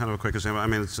kind of a quick example. I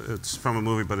mean, it's from a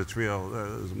movie, but it's real.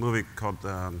 There's a movie called,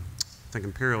 I think,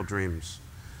 Imperial Dreams.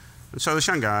 And so this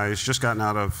young guy, he's just gotten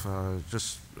out of,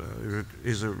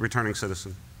 he's a returning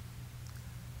citizen.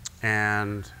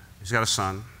 And he's got a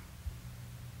son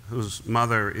whose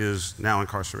mother is now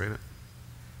incarcerated.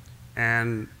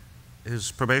 And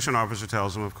his probation officer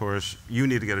tells him, of course, you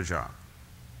need to get a job.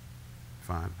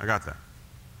 Fine, I got that.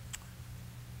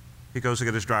 He goes to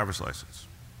get his driver's license.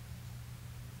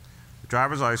 The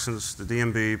driver's license, the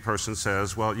DMV person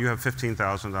says, well, you have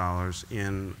 $15,000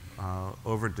 in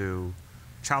overdue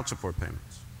child support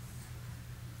payments.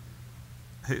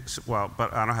 Well,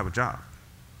 but I don't have a job.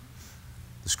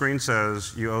 The screen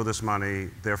says, you owe this money,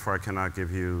 therefore I cannot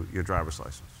give you your driver's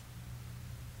license.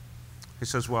 He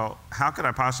says, well, how could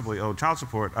I possibly owe child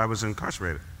support? I was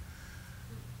incarcerated.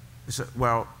 He said,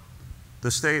 well,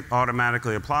 the state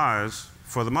automatically applies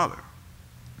for the mother,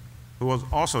 who was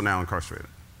also now incarcerated.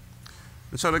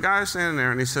 And so the guy is standing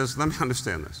there and he says, let me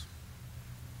understand this.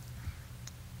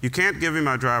 You can't give me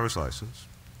my driver's license,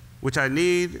 which I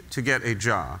need to get a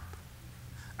job.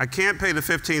 I can't pay the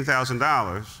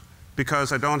 $15,000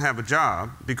 because I don't have a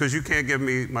job, because you can't give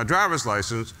me my driver's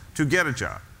license to get a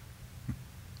job.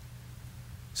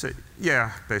 So,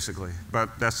 yeah, basically,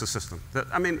 but that's the system.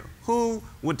 I mean, who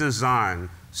would design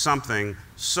something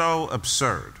so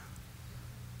absurd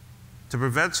to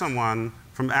prevent someone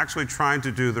from actually trying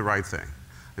to do the right thing?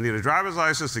 I need a driver's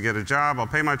license to get a job, I'll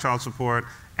pay my child support,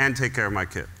 and take care of my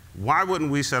kid. Why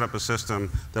wouldn't we set up a system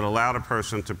that allowed a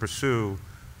person to pursue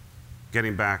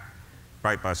getting back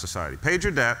right by society? Paid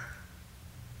your debt,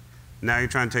 now you're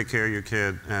trying to take care of your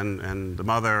kid and the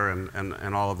mother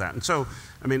and all of that. And so,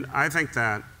 I mean, I think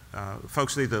that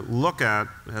folks need to look at,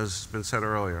 as has been said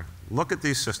earlier, look at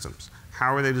these systems.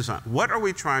 How are they designed? What are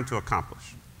we trying to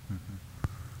accomplish?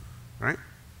 Right?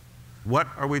 What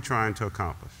are we trying to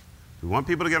accomplish? Do we want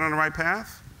people to get on the right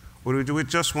path? Or do we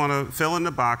just want to fill in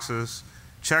the boxes,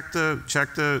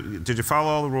 did you follow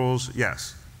all the rules?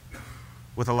 Yes.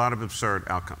 With a lot of absurd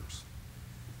outcomes.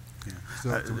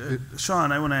 Yeah.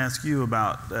 Sean, I want to ask you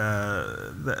about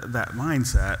that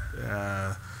mindset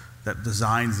that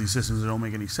designs these systems that don't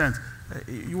make any sense.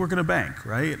 You work in a bank,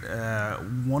 right?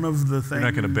 One of the things...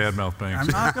 You're not going to badmouth banks. I'm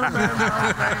not going to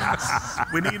badmouth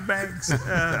banks. We need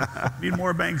banks. Need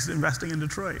more banks investing in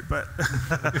Detroit. But,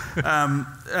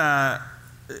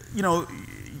 you know,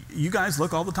 you guys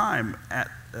look all the time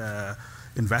at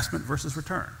investment versus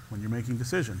return when you're making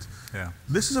decisions. Yeah.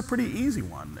 This is a pretty easy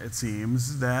one. It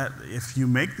seems that if you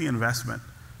make the investment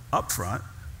up front,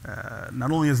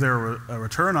 not only is there a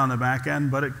return on the back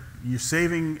end, but you're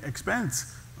saving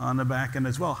expense on the back end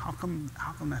as well. How come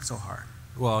that's so hard?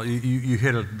 Well, you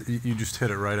hit it. You just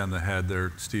hit it right on the head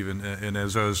there, Stephen. And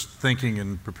as I was thinking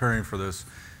and preparing for this,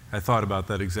 I thought about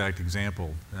that exact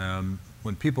example.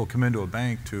 When people come into a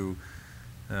bank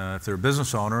if they're a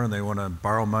business owner and they want to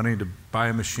borrow money to buy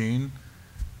a machine,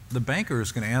 the banker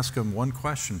is going to ask them one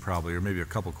question probably, or maybe a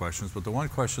couple questions, but the one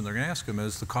question they're going to ask them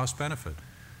is the cost benefit.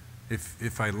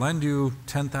 If I lend you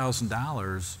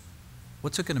 $10,000,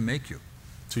 what's it going to make you,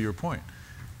 to your point?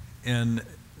 And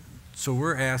so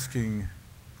we're asking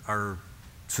our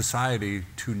society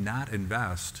to not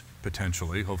invest,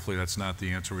 potentially, hopefully that's not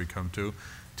the answer we come to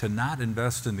not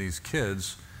invest in these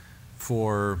kids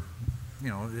for, you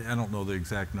know, I don't know the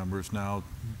exact numbers now,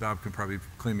 Bob can probably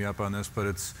clean me up on this, but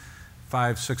it's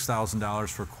 $5,000, $6,000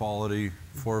 for quality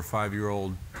 4 or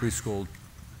 5-year-old preschool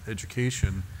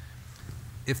education.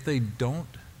 If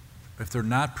they're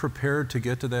not prepared to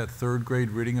get to that 3rd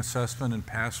grade reading assessment and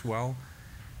pass well,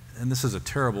 and this is a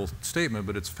terrible statement,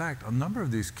 but it's fact, a number of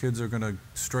these kids are going to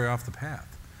stray off the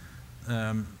path.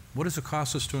 What does it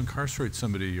cost us to incarcerate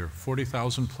somebody a year?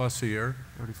 40,000 plus a year?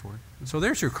 34. So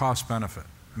there's your cost benefit.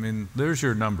 I mean, there's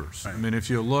your numbers. Right. I mean, if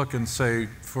you look and say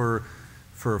for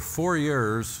 4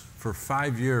 years, for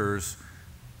 5 years,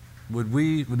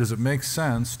 does it make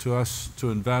sense to us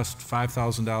to invest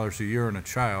 $5,000 a year in a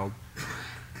child,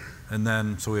 and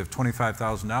then, so we have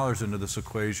 $25,000 into this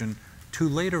equation, to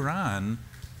later on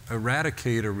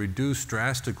eradicate or reduce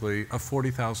drastically a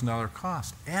 $40,000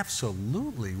 cost?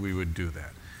 Absolutely, we would do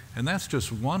that. And that's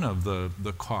just one of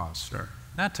the costs. Sure.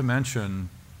 Not to mention,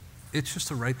 it's just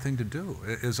the right thing to do.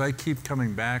 As I keep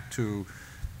coming back to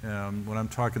when I'm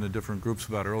talking to different groups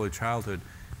about early childhood,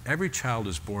 every child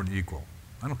is born equal.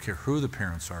 I don't care who the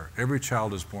parents are. Every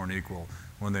child is born equal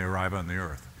when they arrive on the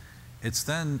earth. It's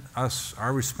then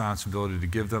our responsibility to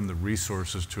give them the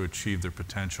resources to achieve their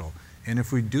potential. And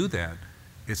if we do that,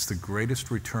 it's the greatest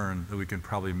return that we can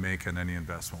probably make on any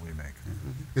investment we make.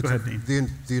 Mm-hmm. Go ahead, Dean.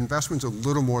 The investment's a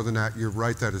little more than that. You're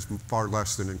right, that is far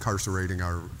less than incarcerating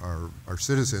our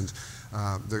citizens.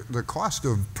 The cost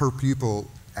of per pupil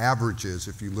averages,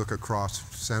 if you look across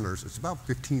centers, it's about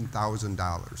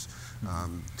 $15,000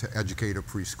 to educate a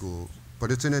preschool.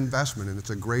 But it's an investment, and it's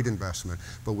a great investment.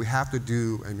 But we have to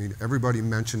do, I mean, everybody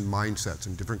mentioned mindsets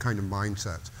and different kind of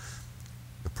mindsets.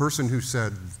 The person who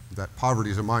said that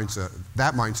poverty is a mindset,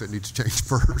 that mindset needs to change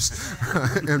first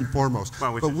and foremost.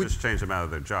 Well, we should just change them out of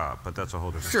their job, but that's a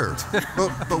whole different story.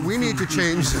 Sure, but we need to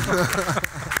change.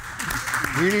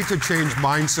 We need to change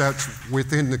mindsets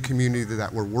within the community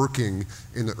that we're working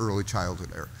in the early childhood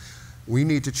era. We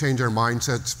need to change our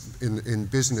mindsets in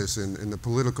business, in the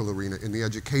political arena, in the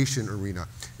education arena.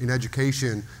 In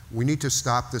education, we need to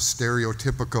stop the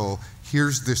stereotypical,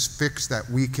 here's this fix that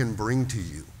we can bring to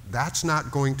you. That's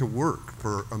not going to work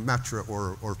for a Metro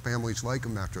or families like a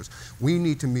Metros. We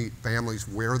need to meet families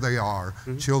where they are,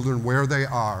 children where they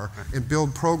are, and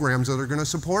build programs that are going to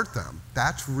support them.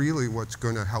 That's really what's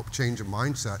going to help change a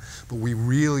mindset. But we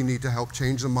really need to help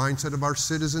change the mindset of our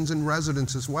citizens and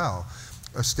residents as well.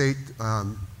 A state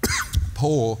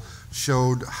poll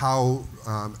showed how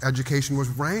education was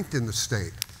ranked in the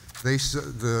state.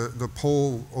 The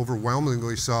poll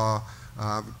overwhelmingly saw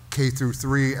K through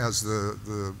 3 as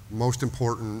the most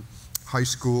important high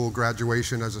school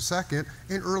graduation as a second,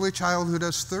 and early childhood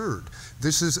as third.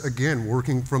 This is, again,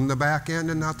 working from the back end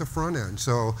and not the front end.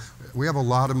 So we have a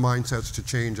lot of mindsets to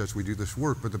change as we do this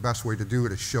work, but the best way to do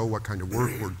it is show what kind of work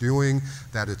we're doing,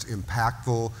 that it's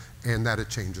impactful, and that it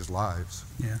changes lives.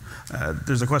 Yeah.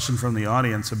 There's a question from the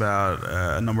audience about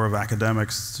a number of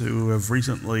academics who have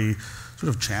recently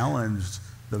sort of challenged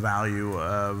the value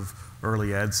of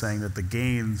early ed, saying that the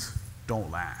gains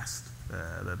don't last.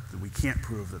 That we can't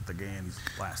prove that the gains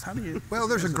last. How do you? Well,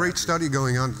 there's a great study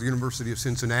going on at the University of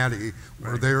Cincinnati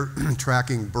where they're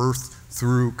tracking birth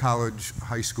through college,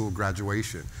 high school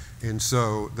graduation. And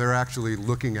so they're actually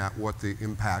looking at what the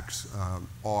impacts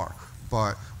are.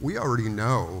 But we already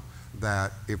know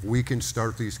that if we can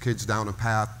start these kids down a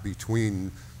path between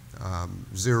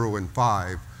 0 and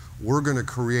 5, we're going to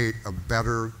create a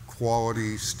better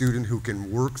quality student who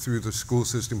can work through the school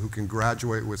system, who can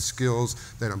graduate with skills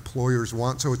that employers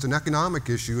want. So it's an economic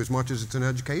issue as much as it's an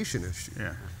education issue.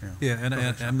 Yeah, and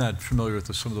I'm not familiar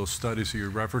with some of those studies that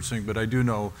you're referencing, but I do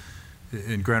know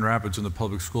in Grand Rapids in the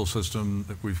public school system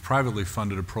that we've privately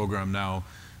funded a program now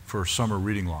for summer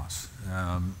reading loss,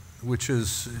 which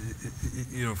is,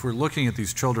 you know, if we're looking at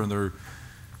these children,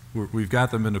 we've got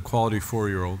them into quality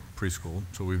 4-year-old preschool,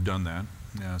 so we've done that.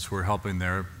 Yeah, so we're helping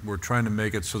there. We're trying to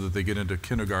make it so that they get into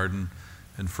kindergarten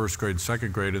and first grade,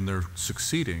 second grade, and they're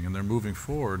succeeding and they're moving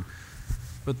forward.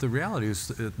 But the reality is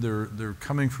that they're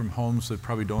coming from homes that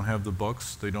probably don't have the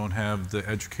books, they don't have the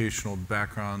educational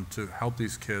background to help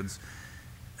these kids.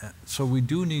 So we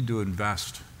do need to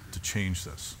invest to change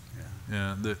this.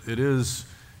 Yeah. It is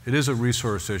a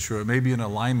resource issue. It may be an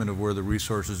alignment of where the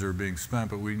resources are being spent,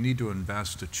 but we need to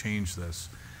invest to change this.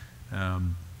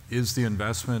 Is the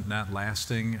investment not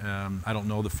lasting? I don't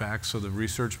know the facts of the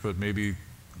research, but maybe,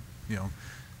 you know,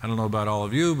 I don't know about all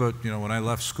of you, but, you know, when I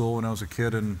left school when I was a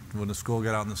kid and when the school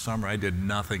got out in the summer, I did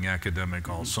nothing academic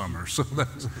all summer. So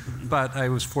that's, but I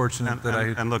was fortunate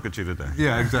and look at you today.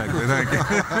 Yeah, exactly. Thank you.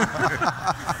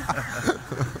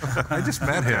 I just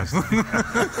met him.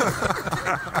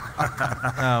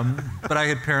 But I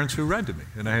had parents who read to me,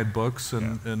 and I had books,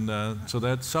 and so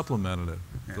that supplemented it.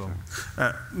 So.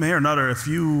 Mayor Nutter, if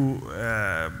you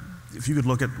could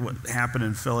look at what happened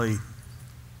in Philly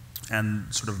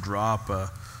and sort of drop a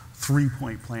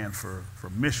 3-point plan for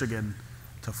Michigan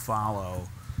to follow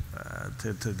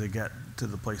to get to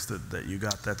the place that you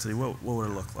got that city, what would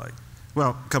it look like?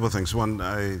 Well, a couple of things. One,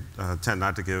 I tend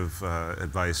not to give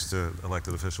advice to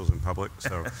elected officials in public.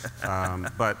 So,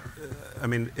 but I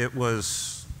mean, it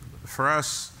was, for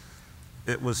us,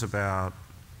 it was about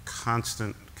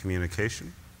constant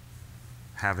communication,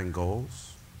 having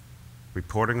goals,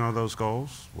 reporting on those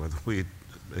goals, whether we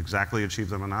exactly achieve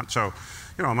them or not. So,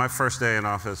 you know, my first day in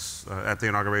office at the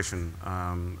inauguration,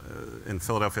 in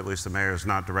Philadelphia at least, the mayor is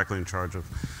not directly in charge of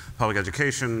public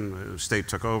education. The state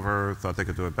took over, thought they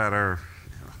could do it better.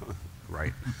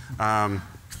 Right. It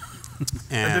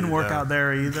didn't work out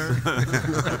there either.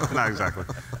 Not exactly.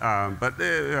 But we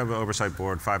have an oversight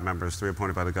board, 5 members, 3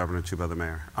 appointed by the governor, 2 by the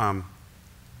mayor.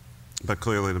 But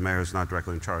clearly the mayor is not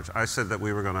directly in charge. I said that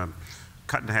we were going to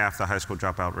cut in half the high school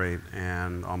dropout rate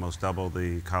and almost double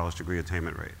the college degree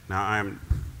attainment rate. Now, I'm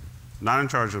not in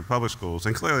charge of public schools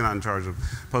and clearly not in charge of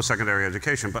post-secondary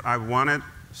education, but I wanted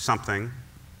something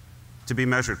to be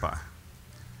measured by.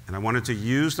 And I wanted to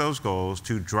use those goals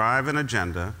to drive an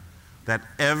agenda that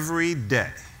every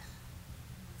day,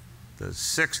 the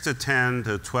 6 to 10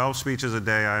 to 12 speeches a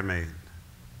day I made,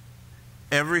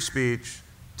 every speech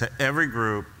to every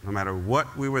group, no matter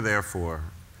what we were there for,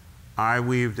 I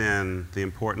weaved in the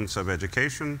importance of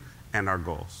education and our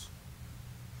goals.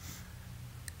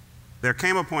 There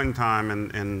came a point in time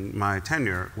in my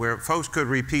tenure where folks could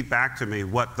repeat back to me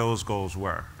what those goals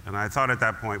were. And I thought at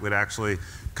that point we'd actually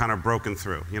kind of broken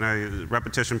through. You know,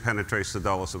 repetition penetrates the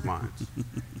dullest of minds.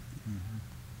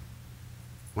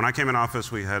 When I came in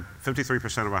office, we had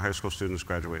 53% of our high school students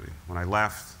graduating. When I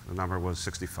left, the number was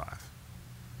 65.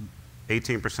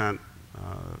 18%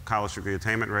 college degree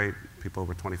attainment rate, people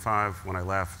over 25. When I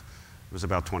left, it was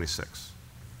about 26.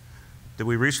 Did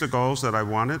we reach the goals that I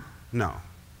wanted? No.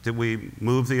 Did we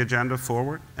move the agenda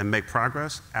forward and make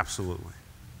progress? Absolutely.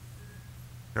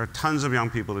 There are tons of young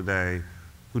people today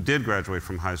who did graduate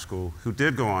from high school, who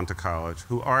did go on to college,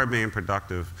 who are being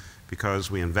productive because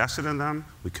we invested in them,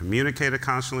 we communicated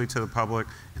constantly to the public,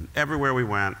 and everywhere we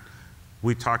went,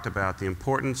 we talked about the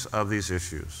importance of these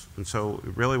issues. And so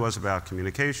it really was about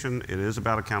communication, it is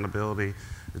about accountability,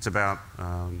 it's about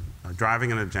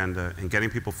driving an agenda and getting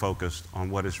people focused on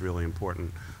what is really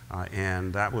important.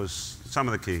 And that was some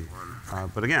of the key.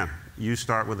 But again, you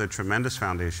start with a tremendous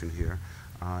foundation here.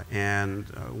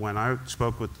 When I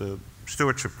spoke with the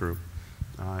stewardship group,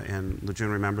 and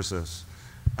Lejeune remembers this.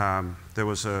 There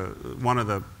was one of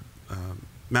the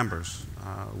members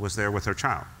was there with her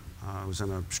child. Was in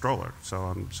a stroller, so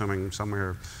I'm assuming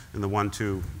somewhere in the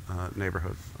 1-2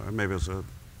 neighborhood, or maybe it was the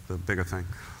bigger thing.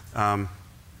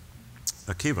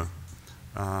 Akiva,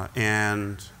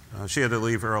 and she had to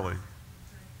leave early.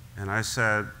 And I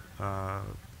said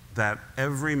that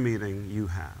every meeting you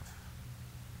have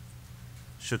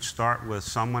should start with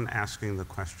someone asking the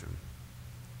question,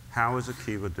 how is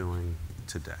Akiva doing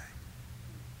today?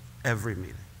 Every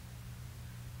meeting.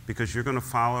 Because you're going to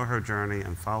follow her journey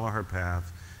and follow her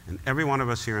path, and every one of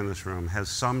us here in this room has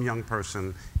some young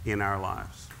person in our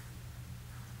lives.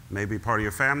 Maybe part of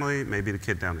your family, maybe the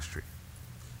kid down the street.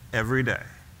 Every day,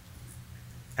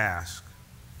 ask,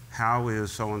 how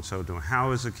is so-and-so doing?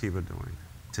 How is Akiva doing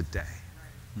today?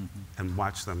 And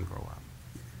watch them grow up.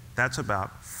 That's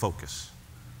about focus.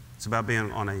 It's about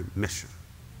being on a mission.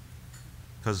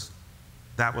 Because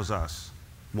that was us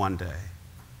one day.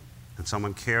 And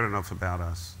someone cared enough about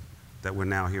us that we're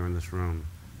now here in this room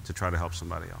to try to help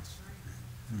somebody else.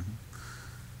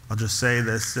 I'll just say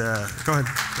this. Go ahead. Go ahead.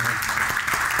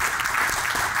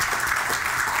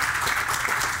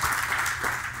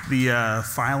 The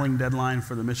filing deadline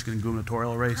for the Michigan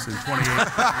gubernatorial race in 2018.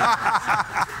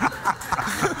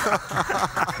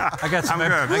 I got some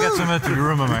empty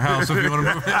room in my house if you want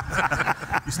to move in.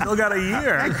 You still got a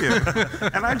year. Thank you.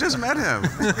 And I just met him.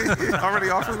 He already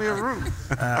offered me a room.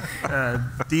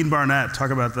 Dean Barnett, talk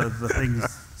about the things.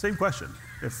 Same question.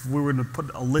 If we were to put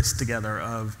a list together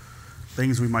of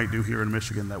things we might do here in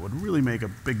Michigan that would really make a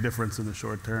big difference in the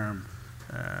short term,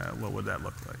 what would that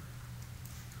look like?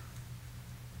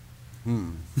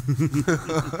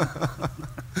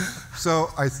 So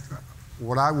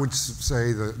what I would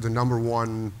say the number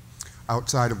one,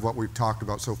 outside of what we've talked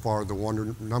about so far, the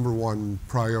number one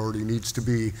priority needs to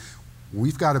be,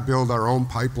 we've got to build our own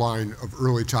pipeline of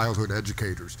early childhood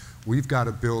educators. We've got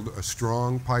to build a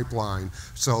strong pipeline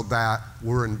so that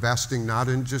we're investing not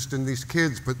just in these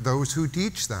kids, but those who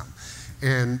teach them.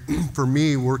 And for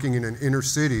me, working in an inner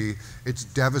city, it's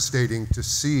devastating to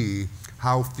see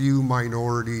how few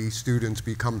minority students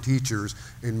become teachers,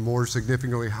 and more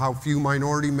significantly, how few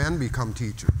minority men become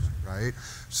teachers, right?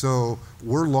 So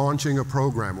we're launching a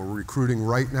program, we're recruiting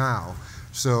right now.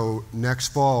 So next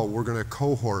fall, we're gonna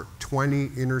cohort 20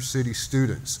 inner city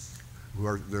students who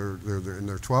are they're in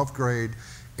their 12th grade,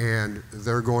 and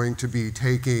they're going to be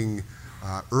taking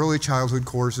early childhood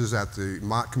courses at the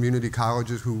Mott community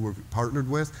colleges who we're partnered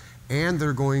with, and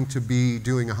they're going to be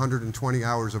doing 120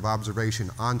 hours of observation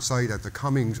on site at the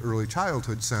Cummings Early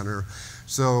Childhood Center.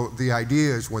 So the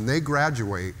idea is when they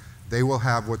graduate, they will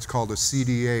have what's called a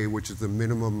CDA, which is the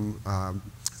minimum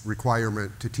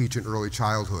requirement to teach in early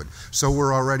childhood. So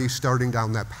we're already starting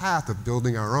down that path of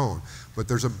building our own. But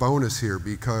there's a bonus here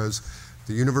because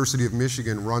the University of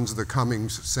Michigan runs the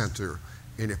Cummings Center.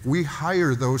 And if we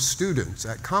hire those students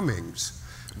at Cummings,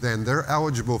 then they're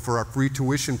eligible for our free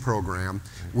tuition program.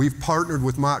 We've partnered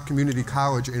with Mott Community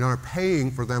College and are paying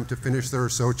for them to finish their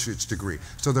associate's degree.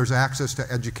 So there's access to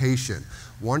education.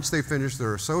 Once they finish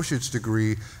their associate's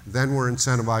degree, then we're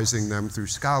incentivizing them through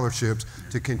scholarships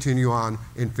to continue on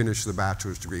and finish the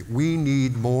bachelor's degree. We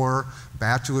need more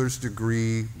bachelor's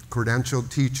degree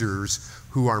credentialed teachers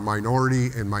who are minority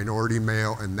and minority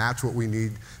male, and that's what we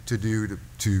need to do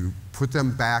to put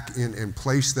them back in and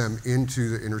place them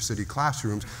into the inner city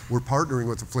classrooms. We're partnering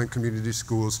with the Flint Community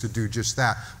Schools to do just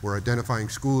that. We're identifying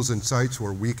schools and sites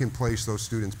where we can place those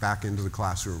students back into the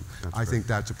classroom. I think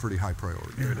that's a pretty high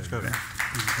priority. Yeah, Great idea.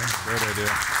 Great idea.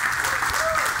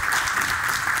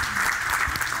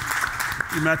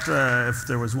 You met, if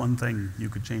there was one thing you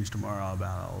could change tomorrow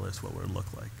about all this, what would it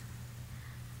look like?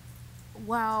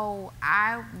 Well,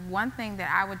 one thing that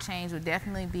I would change would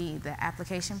definitely be the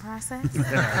application process.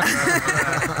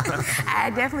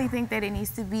 I definitely think that it needs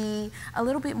to be a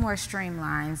little bit more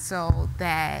streamlined so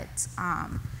that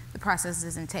the process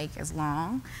doesn't take as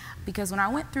long. Because when I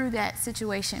went through that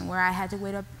situation where I had to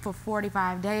wait up for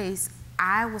 45 days,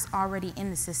 I was already in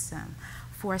the system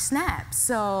for a SNAP.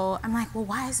 So I'm like, well,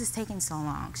 why is this taking so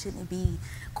long? Shouldn't it be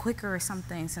quicker or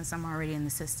something since I'm already in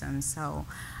the system? So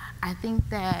I think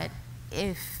that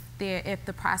if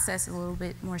the process is a little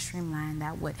bit more streamlined,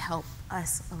 that would help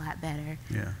us a lot better.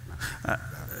 Yeah.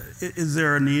 Is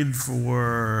there a need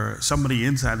for somebody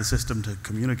inside the system to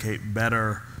communicate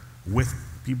better with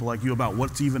people like you about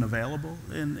what's even available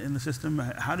in the system?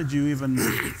 How did you even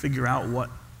figure out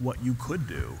what you could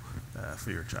do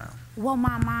for your child? Well,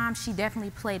 my mom, she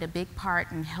definitely played a big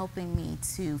part in helping me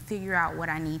to figure out what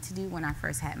I need to do when I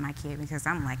first had my kid, because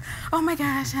I'm like, oh my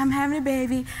gosh, I'm having a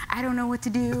baby, I don't know what to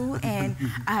do, and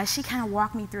she kind of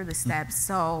walked me through the steps.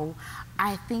 So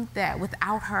I think that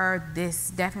without her, this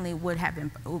definitely wouldn't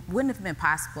have been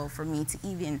possible for me to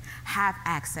even have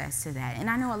access to that. And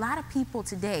I know a lot of people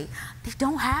today, they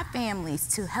don't have families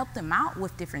to help them out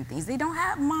with different things. They don't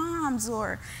have moms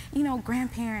or, you know,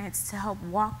 grandparents to help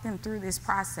walk them through this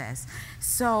process.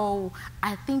 So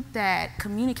I think that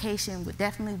communication would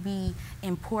definitely be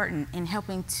important in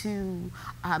helping to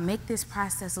make this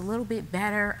process a little bit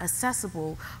better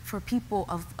accessible for people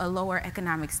of a lower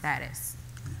economic status.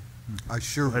 I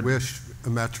sure wish,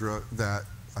 Ametra, that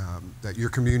that your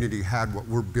community had what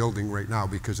we're building right now,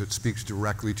 because it speaks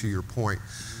directly to your point.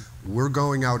 We're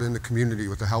going out in the community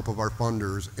with the help of our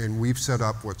funders, and we've set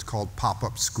up what's called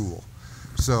pop-up school.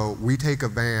 So we take a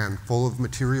van full of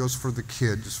materials for the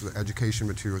kids, for the education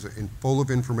materials, and full of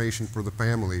information for the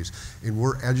families, and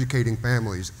we're educating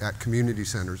families at community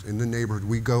centers in the neighborhood.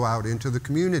 We go out into the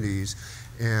communities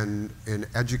and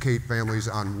educate families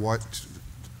on what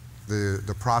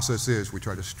the process is. We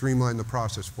try to streamline the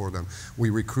process for them. We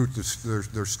recruit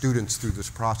their students through this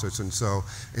process, and so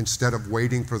instead of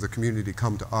waiting for the community to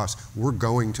come to us, we're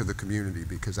going to the community,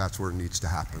 because that's where it needs to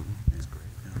happen. That's great.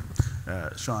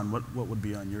 Yeah. Sean, what would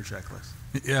be on your checklist?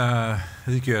 Yeah,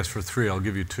 I think you asked for 3. I'll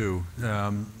give you 2.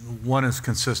 One is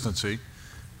consistency.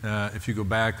 If you go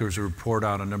back, there was a report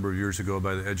out a number of years ago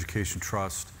by the Education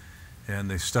Trust, and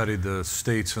they studied the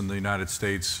states in the United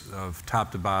States of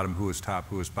top to bottom, who was top,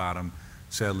 who was bottom.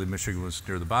 Sadly, Michigan was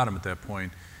near the bottom at that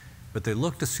point. But they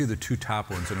looked to see the 2 top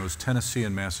ones, and it was Tennessee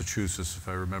and Massachusetts, if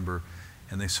I remember.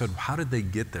 And they said, how did they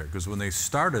get there? Because when they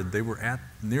started, they were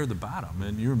near the bottom.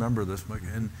 And you remember this, Mike.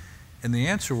 And the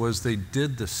answer was they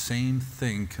did the same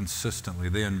thing consistently.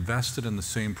 They invested in the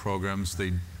same programs.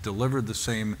 They delivered the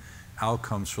same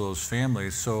outcomes for those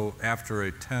families. So after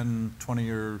a 10,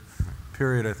 20-year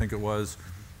period, I think it was,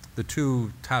 the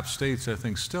 2 top states, I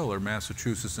think, still are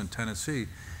Massachusetts and Tennessee.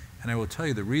 And I will tell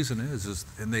you the reason is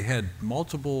and they had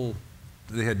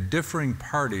differing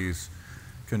parties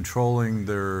controlling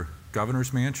their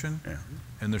governor's mansion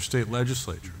and their state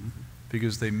legislature,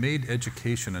 because they made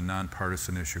education a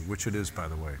nonpartisan issue, which it is, by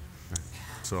the way.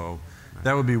 So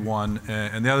that would be one.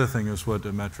 And the other thing is what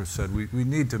Ametra said. We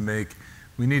need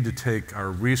to take our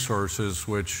resources,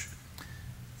 which,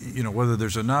 you know, whether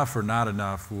there's enough or not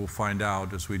enough, we'll find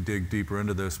out as we dig deeper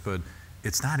into this, but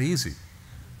it's not easy.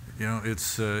 You know,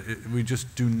 we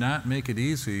just do not make it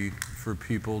easy for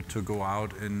people to go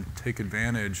out and take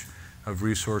advantage of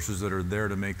resources that are there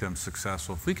to make them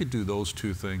successful. If we could do those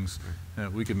 2 things,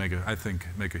 we could I think,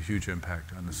 make a huge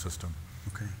impact on the system.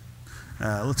 Okay.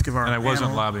 Let's give our And I wasn't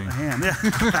panel lobbying. a hand. Yeah.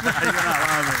 You're not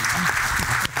lobbying.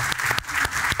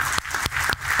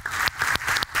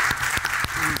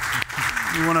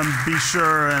 We want to be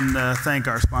sure and thank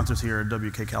our sponsors here at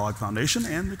W.K. Kellogg Foundation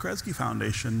and the Kresge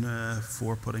Foundation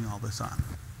for putting all this on.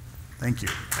 Thank you.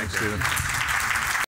 Thanks, Stephen.